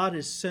God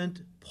has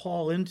sent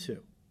Paul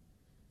into.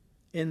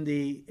 In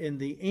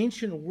the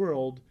ancient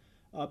world,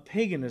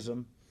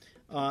 paganism,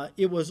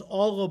 it was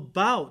all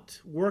about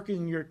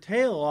working your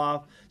tail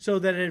off so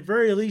that at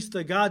very least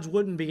the gods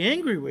wouldn't be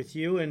angry with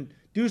you and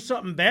do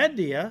something bad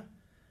to you.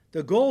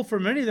 The goal for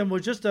many of them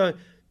was just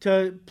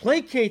to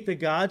placate the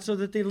gods so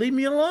that they leave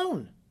me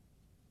alone.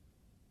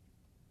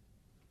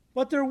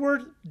 But there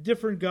were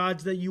different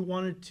gods that you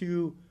wanted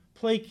to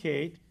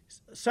placate,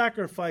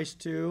 sacrifice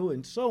to,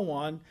 and so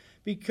on,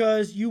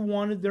 because you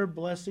wanted their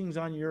blessings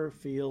on your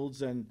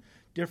fields and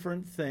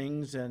different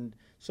things and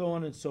so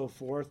on and so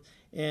forth.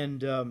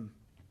 And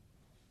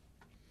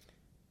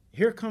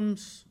here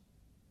comes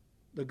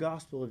the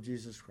gospel of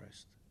Jesus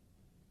Christ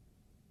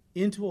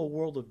into a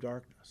world of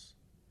darkness,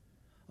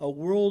 a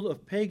world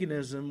of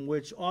paganism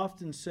which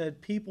often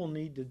said people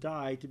need to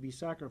die to be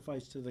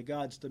sacrificed to the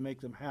gods to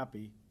make them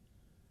happy.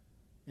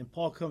 And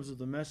Paul comes with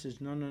the message,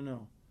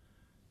 no.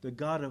 The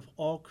God of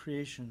all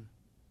creation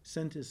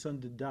sent His Son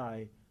to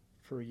die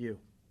for you,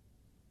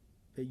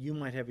 that you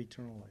might have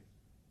eternal life.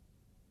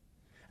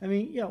 I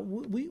mean, yeah,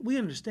 we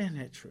understand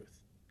that truth.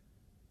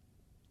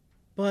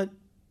 But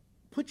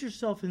put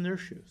yourself in their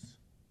shoes.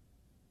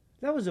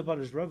 That was about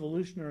as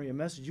revolutionary a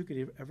message you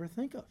could ever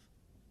think of.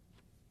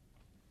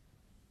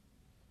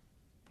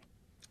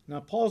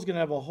 Now, Paul's going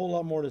to have a whole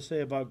lot more to say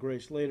about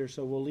grace later,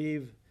 so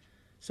we'll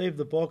save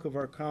the bulk of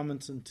our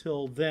comments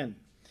until then.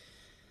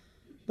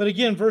 But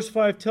again, verse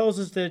 5 tells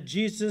us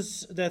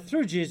that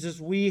through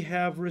Jesus we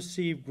have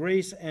received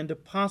grace and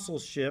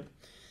apostleship.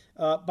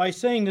 By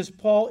saying this,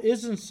 Paul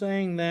isn't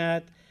saying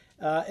that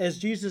as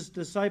Jesus'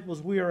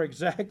 disciples we are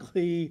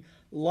exactly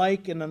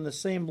like and on the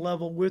same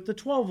level with the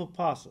 12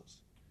 apostles.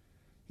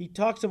 He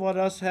talks about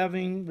us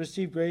having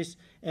received grace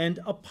and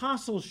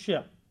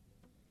apostleship.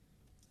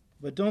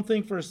 But don't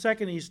think for a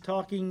second he's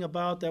talking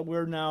about that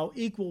we're now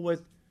equal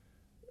with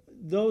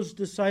those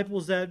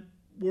disciples that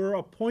were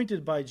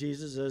appointed by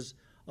Jesus as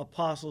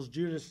apostles.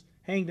 Judas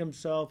hanged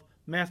himself.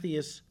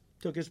 Matthias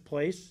took his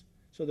place.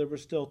 So there were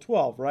still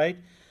 12, right?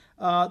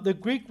 The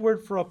Greek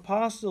word for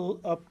apostle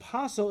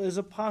is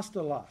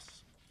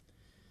apostolos,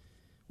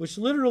 which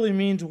literally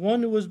means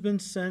one who has been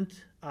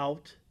sent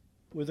out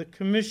with a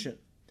commission.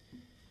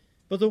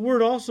 But the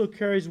word also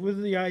carries with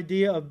it the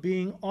idea of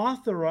being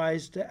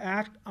authorized to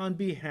act on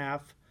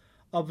behalf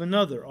of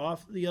another.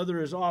 The other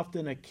is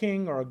often a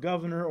king or a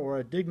governor or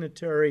a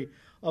dignitary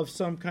of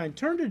some kind.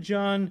 Turn to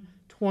John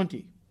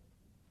 20.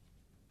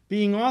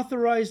 Being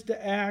authorized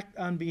to act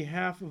on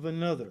behalf of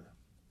another.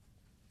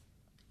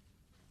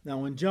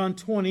 Now in John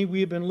 20,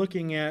 we've been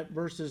looking at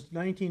verses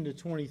 19 to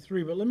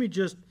 23, but let me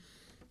just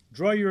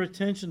draw your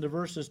attention to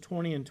verses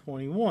 20 and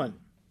 21.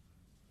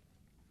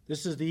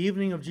 This is the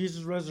evening of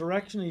Jesus'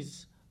 resurrection.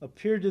 He's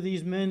appeared to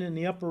these men in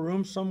the upper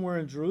room somewhere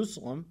in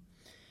Jerusalem.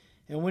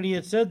 And when he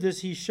had said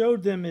this, he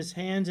showed them his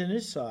hands and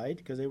his side,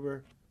 because they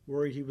were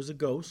worried he was a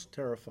ghost,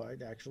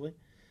 terrified actually.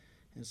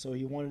 And so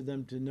he wanted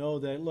them to know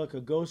that, look,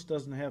 a ghost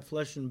doesn't have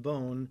flesh and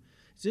bone.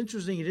 It's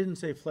interesting he didn't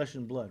say flesh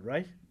and blood,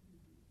 right?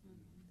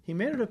 He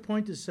made it a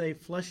point to say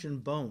flesh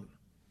and bone.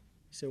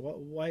 You say, well,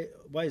 why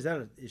is that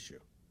an issue?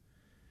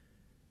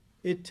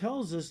 It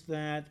tells us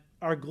that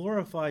our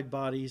glorified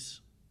bodies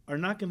are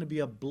not going to be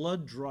a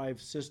blood drive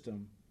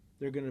system.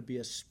 They're going to be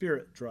a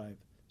spirit drive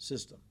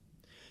system.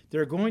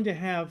 They're going to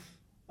have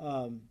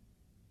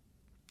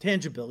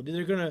tangibility.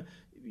 They're going to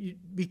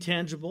be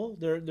tangible.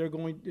 We're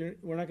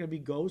not going to be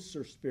ghosts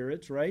or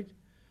spirits, right?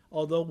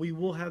 Although we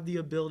will have the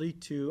ability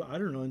to,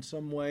 in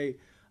some way,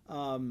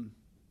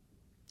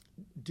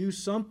 do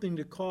something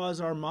to cause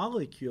our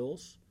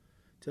molecules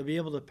to be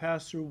able to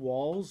pass through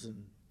walls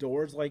and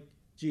doors like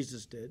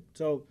Jesus did.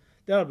 So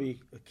that'll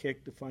be a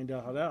kick to find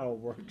out how that all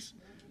works.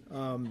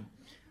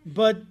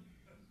 But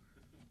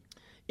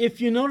if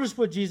you notice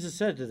what Jesus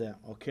said to them,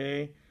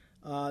 okay,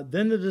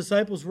 then the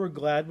disciples were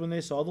glad when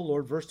they saw the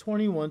Lord. Verse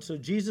 21, so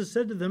Jesus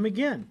said to them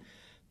again,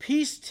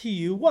 peace to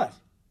you, what?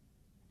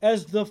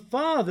 as the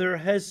Father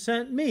has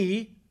sent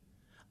me,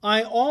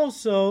 I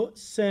also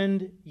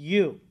send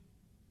you.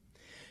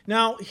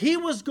 Now, he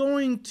was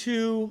going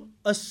to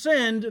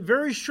ascend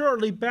very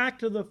shortly back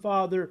to the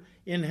Father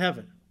in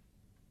heaven.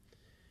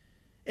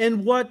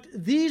 And what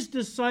these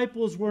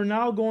disciples were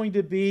now going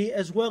to be,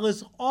 as well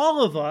as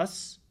all of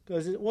us,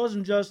 because it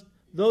wasn't just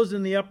those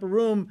in the upper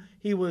room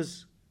he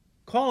was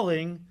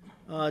calling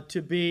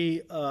to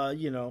be,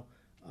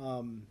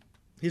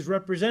 his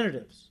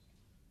representatives.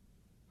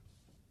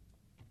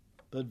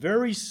 But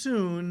very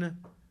soon,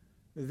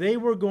 they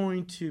were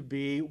going to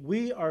be,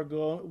 we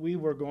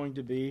were going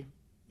to be,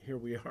 here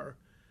we are,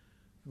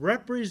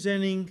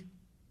 representing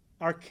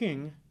our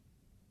King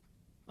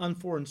on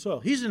foreign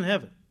soil. He's in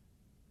heaven.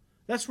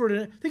 That's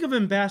where, think of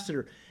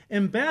ambassador.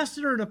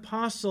 Ambassador and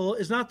apostle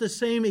is not the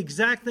same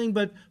exact thing,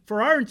 but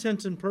for our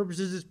intents and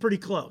purposes, it's pretty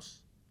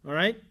close. All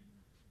right?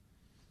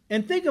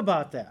 And think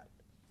about that.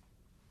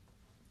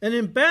 An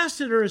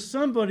ambassador is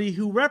somebody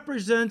who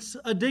represents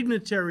a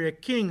dignitary, a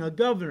king, a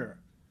governor,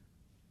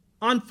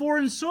 on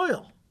foreign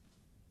soil.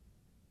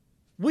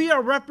 We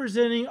are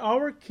representing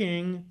our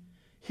King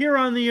here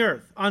on the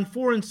earth, on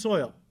foreign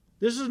soil.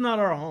 This is not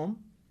our home.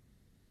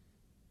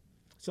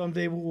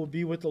 Someday we will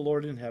be with the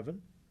Lord in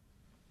heaven.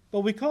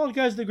 But we call it,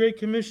 guys, the Great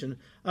Commission.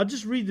 I'll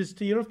just read this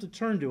to you. You don't have to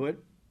turn to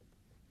it.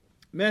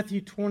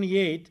 Matthew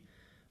 28,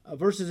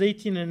 verses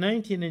 18 and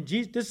 19. And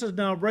this is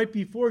now right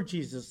before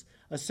Jesus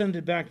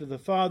ascended back to the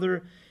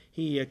Father.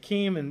 He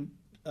came and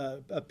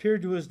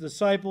appeared to his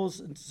disciples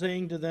and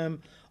saying to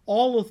them,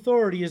 all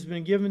authority has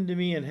been given to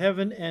me in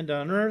heaven and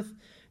on earth.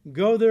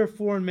 Go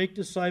therefore and make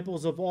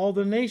disciples of all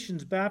the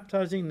nations,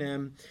 baptizing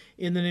them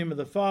in the name of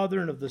the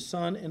Father and of the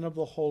Son and of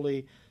the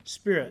Holy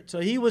Spirit. So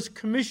he was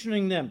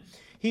commissioning them.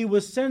 He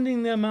was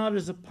sending them out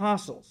as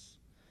apostles,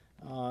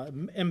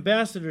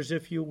 ambassadors,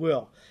 if you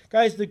will.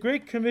 Guys, the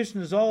Great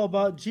Commission is all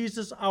about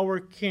Jesus, our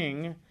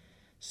King,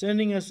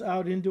 sending us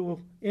out into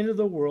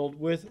the world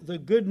with the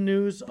good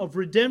news of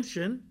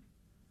redemption,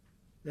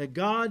 that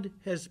God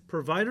has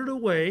provided a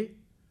way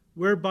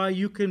whereby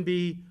you can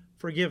be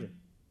forgiven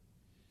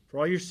for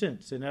all your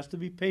sins. Sin has to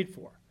be paid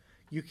for.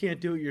 You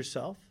can't do it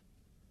yourself.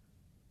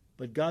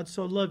 But God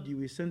so loved you,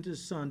 he sent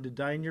his Son to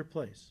die in your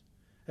place.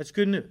 That's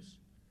good news.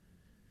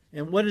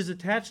 And what is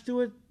attached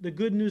to it? The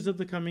good news of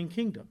the coming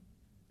kingdom.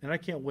 And I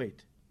can't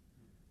wait.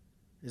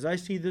 As I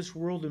see this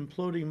world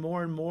imploding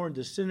more and more and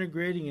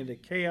disintegrating into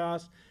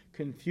chaos,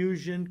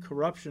 confusion,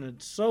 corruption,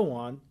 and so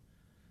on,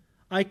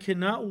 I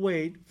cannot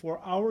wait for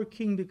our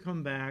King to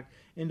come back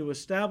and to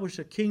establish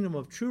a kingdom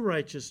of true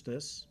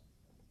righteousness,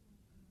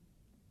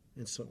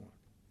 and so on.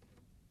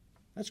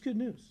 That's good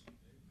news.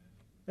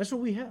 That's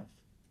what we have.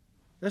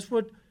 That's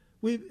what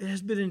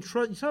has been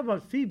entrusted. You talk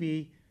about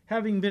Phoebe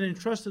having been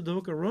entrusted the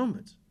book of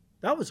Romans.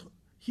 That was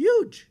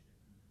huge.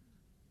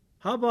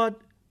 How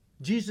about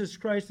Jesus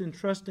Christ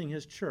entrusting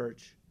his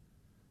church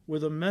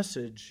with a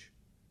message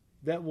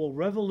that will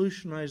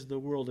revolutionize the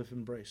world if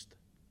embraced?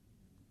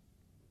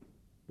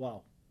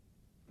 Wow.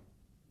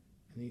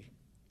 And the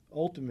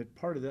ultimate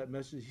part of that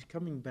message, he's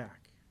coming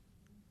back.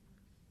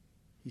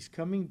 He's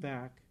coming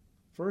back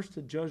first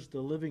to judge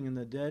the living and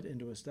the dead and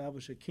to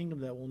establish a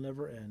kingdom that will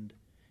never end.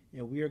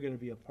 And we are going to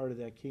be a part of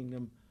that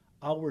kingdom.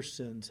 Our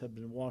sins have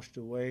been washed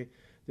away.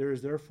 There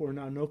is therefore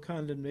now no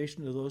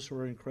condemnation to those who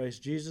are in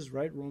Christ Jesus,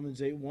 right? Romans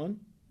 8:1.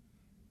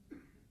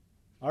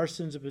 Our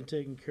sins have been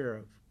taken care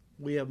of.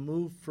 We have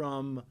moved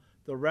from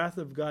the wrath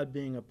of God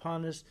being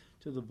upon us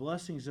to the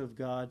blessings of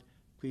God,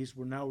 because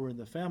we're in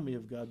the family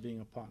of God being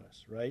upon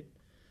us, right?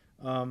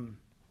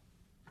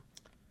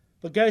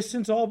 But guys,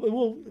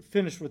 we'll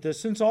finish with this.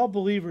 Since all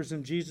believers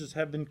in Jesus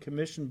have been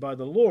commissioned by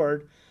the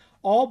Lord,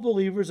 all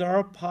believers are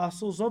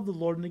apostles of the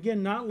Lord. And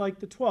again, not like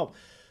the 12.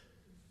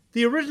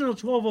 The original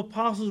 12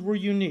 apostles were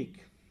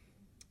unique.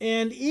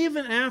 And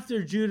even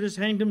after Judas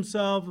hanged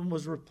himself and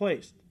was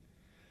replaced,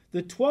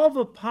 the 12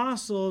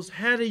 apostles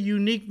had a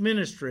unique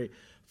ministry.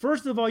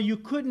 First of all, you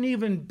couldn't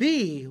even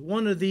be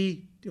one of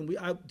the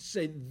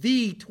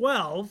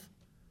 12,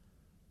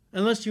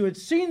 unless you had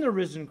seen the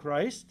risen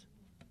Christ,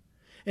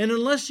 and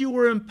unless you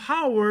were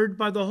empowered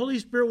by the Holy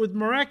Spirit with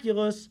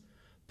miraculous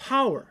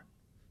power.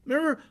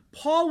 Remember,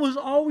 Paul was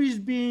always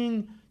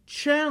being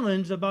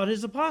challenged about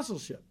his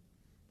apostleship.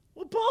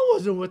 Well, Paul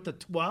wasn't with the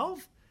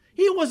 12.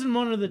 He wasn't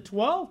one of the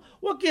 12.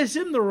 What gives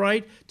him the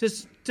right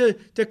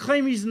to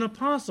claim he's an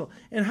apostle?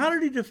 And how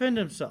did he defend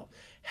himself?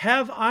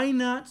 Have I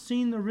not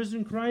seen the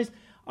risen Christ?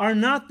 Are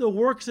not the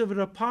works of an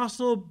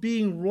apostle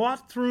being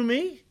wrought through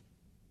me?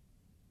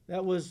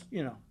 That was,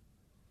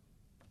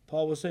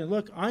 Paul was saying,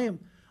 look, I'm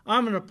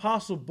an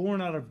apostle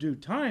born out of due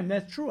time.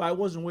 That's true. I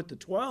wasn't with the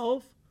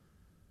 12.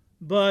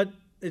 But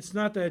it's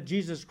not that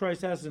Jesus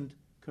Christ hasn't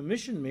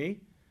commissioned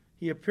me.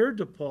 He appeared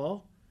to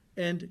Paul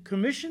and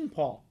commissioned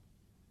Paul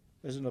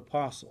as an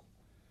apostle.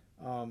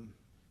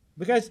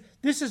 Because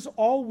this is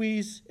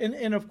always,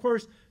 and of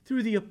course,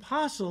 through the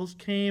apostles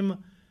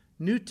came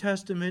New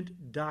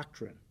Testament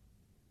doctrine,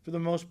 for the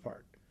most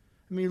part.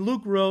 I mean,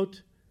 Luke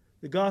wrote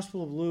the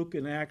Gospel of Luke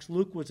and Acts.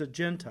 Luke was a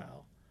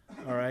Gentile,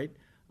 all right,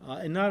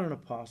 and not an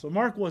apostle.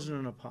 Mark wasn't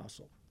an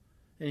apostle.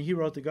 and he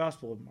wrote the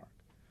Gospel of Mark.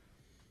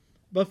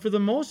 But for the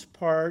most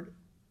part,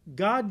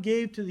 God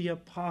gave to the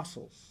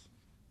apostles,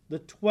 the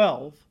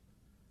 12,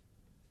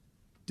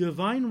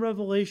 divine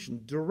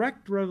revelation,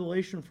 direct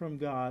revelation from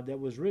God that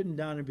was written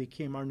down and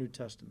became our New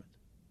Testament.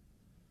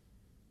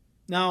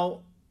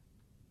 Now,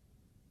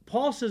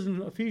 Paul says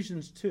in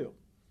Ephesians 2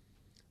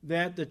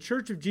 that the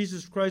Church of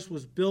Jesus Christ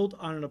was built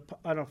on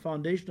a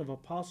foundation of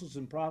apostles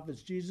and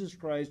prophets, Jesus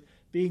Christ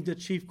being the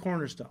chief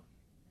cornerstone.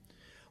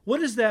 What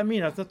does that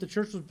mean? I thought the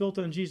church was built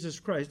on Jesus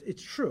Christ.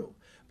 It's true.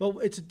 But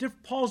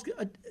Paul's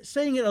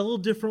saying it a little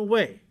different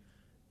way.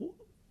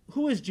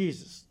 Who is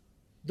Jesus?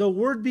 The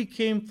Word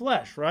became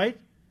flesh, right?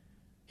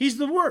 He's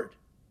the Word.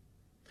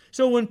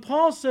 So when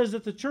Paul says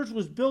that the church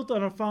was built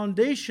on a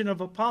foundation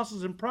of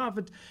apostles and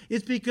prophets,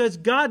 it's because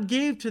God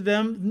gave to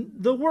them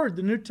the Word,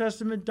 the New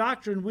Testament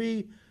doctrine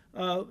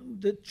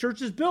the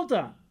church is built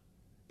on.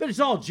 But it's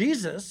all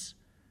Jesus.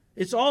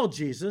 It's all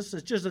Jesus.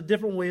 It's just a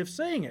different way of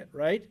saying it,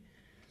 right?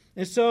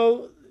 And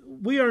so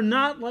we are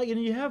not like,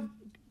 and you have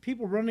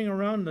people running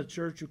around in the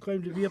church who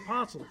claim to be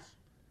apostles.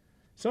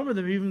 Some of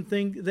them even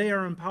think they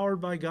are empowered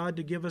by God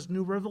to give us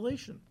new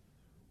revelation.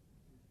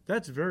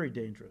 That's very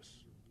dangerous.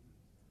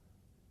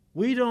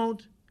 We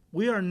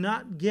are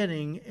not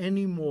getting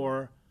any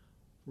more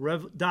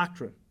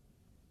doctrine.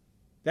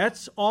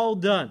 That's all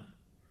done.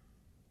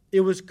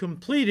 It was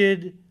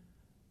completed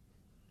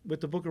with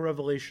the book of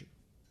Revelation.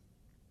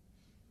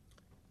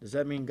 Does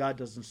that mean God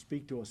doesn't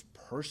speak to us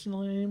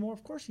personally anymore?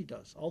 Of course he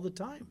does, all the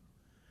time.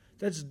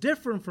 That's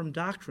different from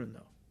doctrine,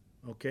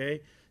 though.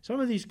 Okay? Some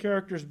of these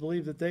characters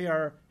believe that they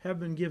have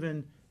been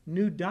given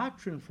new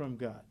doctrine from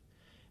God.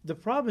 The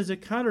problem is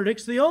it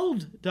contradicts the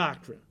old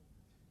doctrine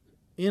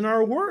in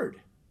our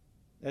word.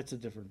 That's a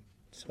different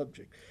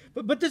subject.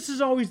 But this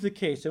is always the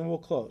case, and we'll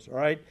close, all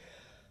right?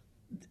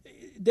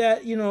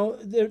 That,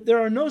 there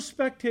are no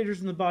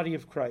spectators in the body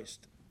of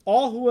Christ.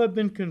 All who have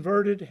been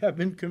converted have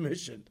been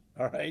commissioned,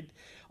 all right?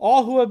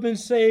 All who have been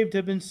saved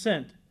have been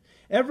sent.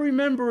 Every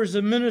member is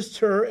a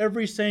minister,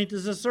 every saint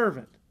is a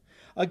servant.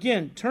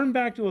 Again, turn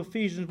back to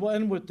Ephesians. We'll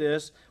end with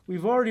this.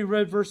 We've already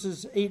read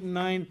verses 8 and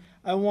 9.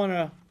 I want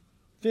to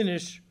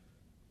finish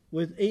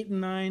with 8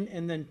 and 9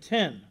 and then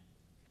 10.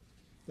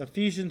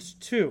 Ephesians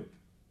 2.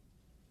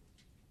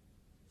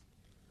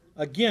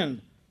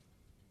 Again,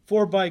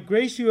 for by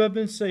grace you have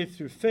been saved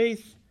through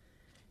faith,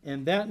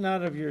 and that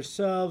not of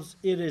yourselves.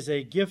 It is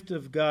a gift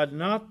of God,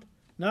 not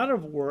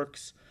of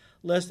works,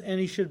 lest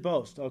any should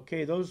boast.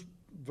 Okay, those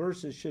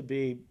verses should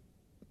be,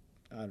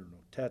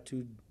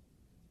 tattooed,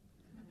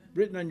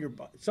 written on your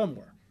body,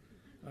 somewhere.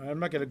 I'm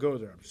not going to go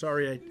there. I'm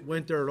sorry I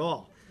went there at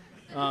all.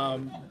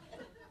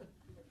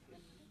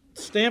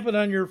 Stamp it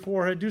on your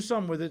forehead. Do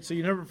something with it so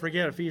you never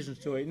forget Ephesians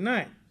 2, 8, and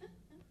 9.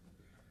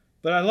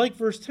 But I like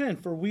verse 10.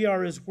 For we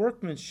are his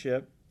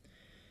workmanship,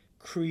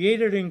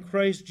 created in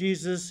Christ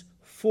Jesus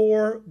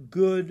for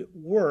good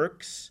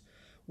works,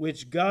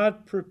 which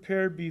God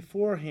prepared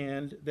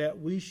beforehand that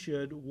we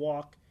should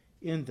walk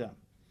in them.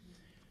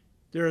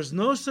 There is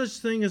no such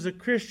thing as a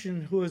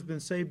Christian who has been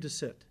saved to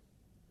sit.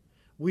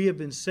 We have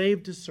been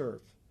saved to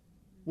serve.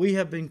 We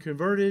have been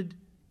converted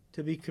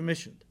to be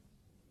commissioned.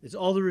 It's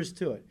all there is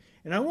to it.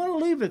 And I want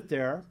to leave it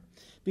there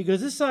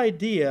because this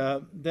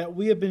idea that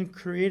we have been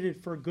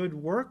created for good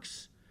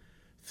works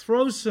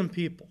throws some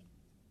people.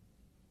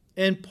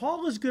 And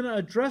Paul is going to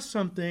address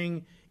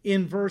something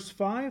in verse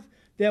 5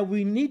 that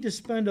we need to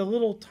spend a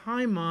little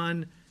time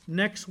on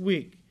next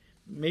week,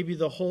 maybe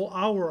the whole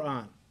hour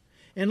on.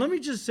 And let me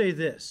just say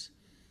this.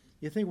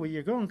 You think, well,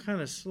 you're going kind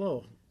of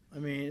slow. I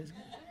mean,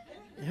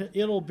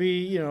 it'll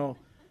be,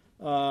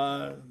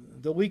 the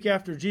week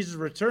after Jesus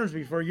returns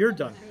before you're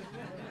done.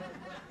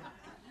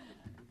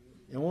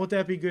 And won't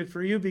that be good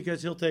for you?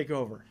 Because he'll take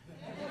over.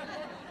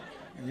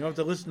 And you don't have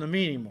to listen to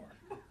me anymore.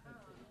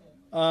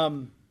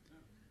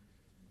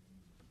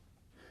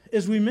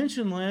 As we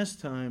mentioned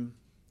last time,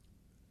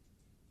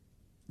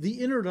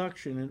 the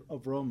introduction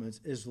of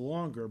Romans is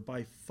longer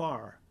by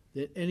far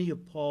than any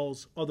of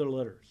Paul's other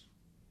letters.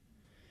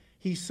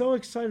 He's so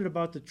excited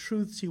about the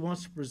truths he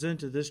wants to present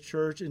to this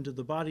church and to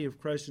the body of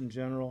Christ in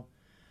general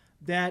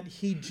that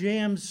he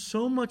jams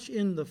so much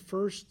in the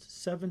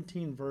first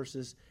 17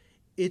 verses.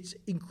 It's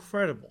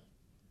incredible.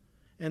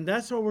 And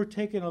that's why we're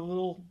taking a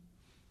little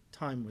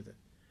time with it,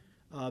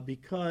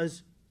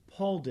 because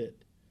Paul did.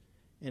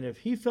 And if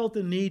he felt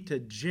the need to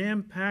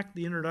jam-pack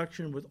the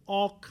introduction with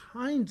all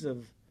kinds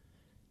of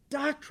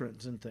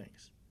doctrines and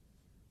things,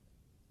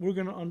 we're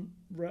going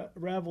to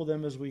unravel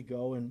them as we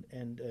go and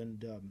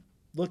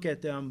look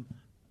at them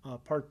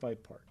part by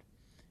part.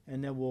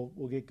 And then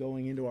we'll get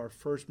going into our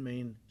first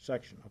main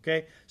section,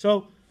 okay?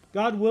 So,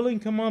 God willing,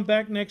 come on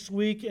back next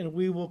week and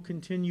we will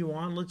continue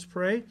on. Let's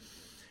pray.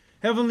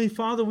 Heavenly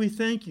Father, we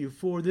thank you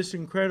for this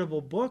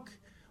incredible book.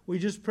 We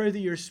just pray that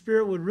your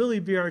Spirit would really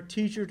be our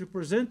teacher to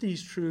present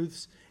these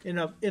truths in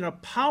a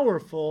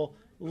powerful,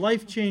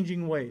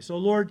 life-changing way. So,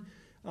 Lord,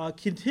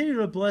 continue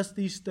to bless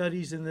these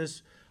studies in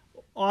this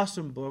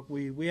awesome book.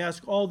 We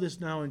ask all this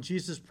now in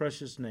Jesus'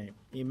 precious name.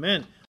 Amen.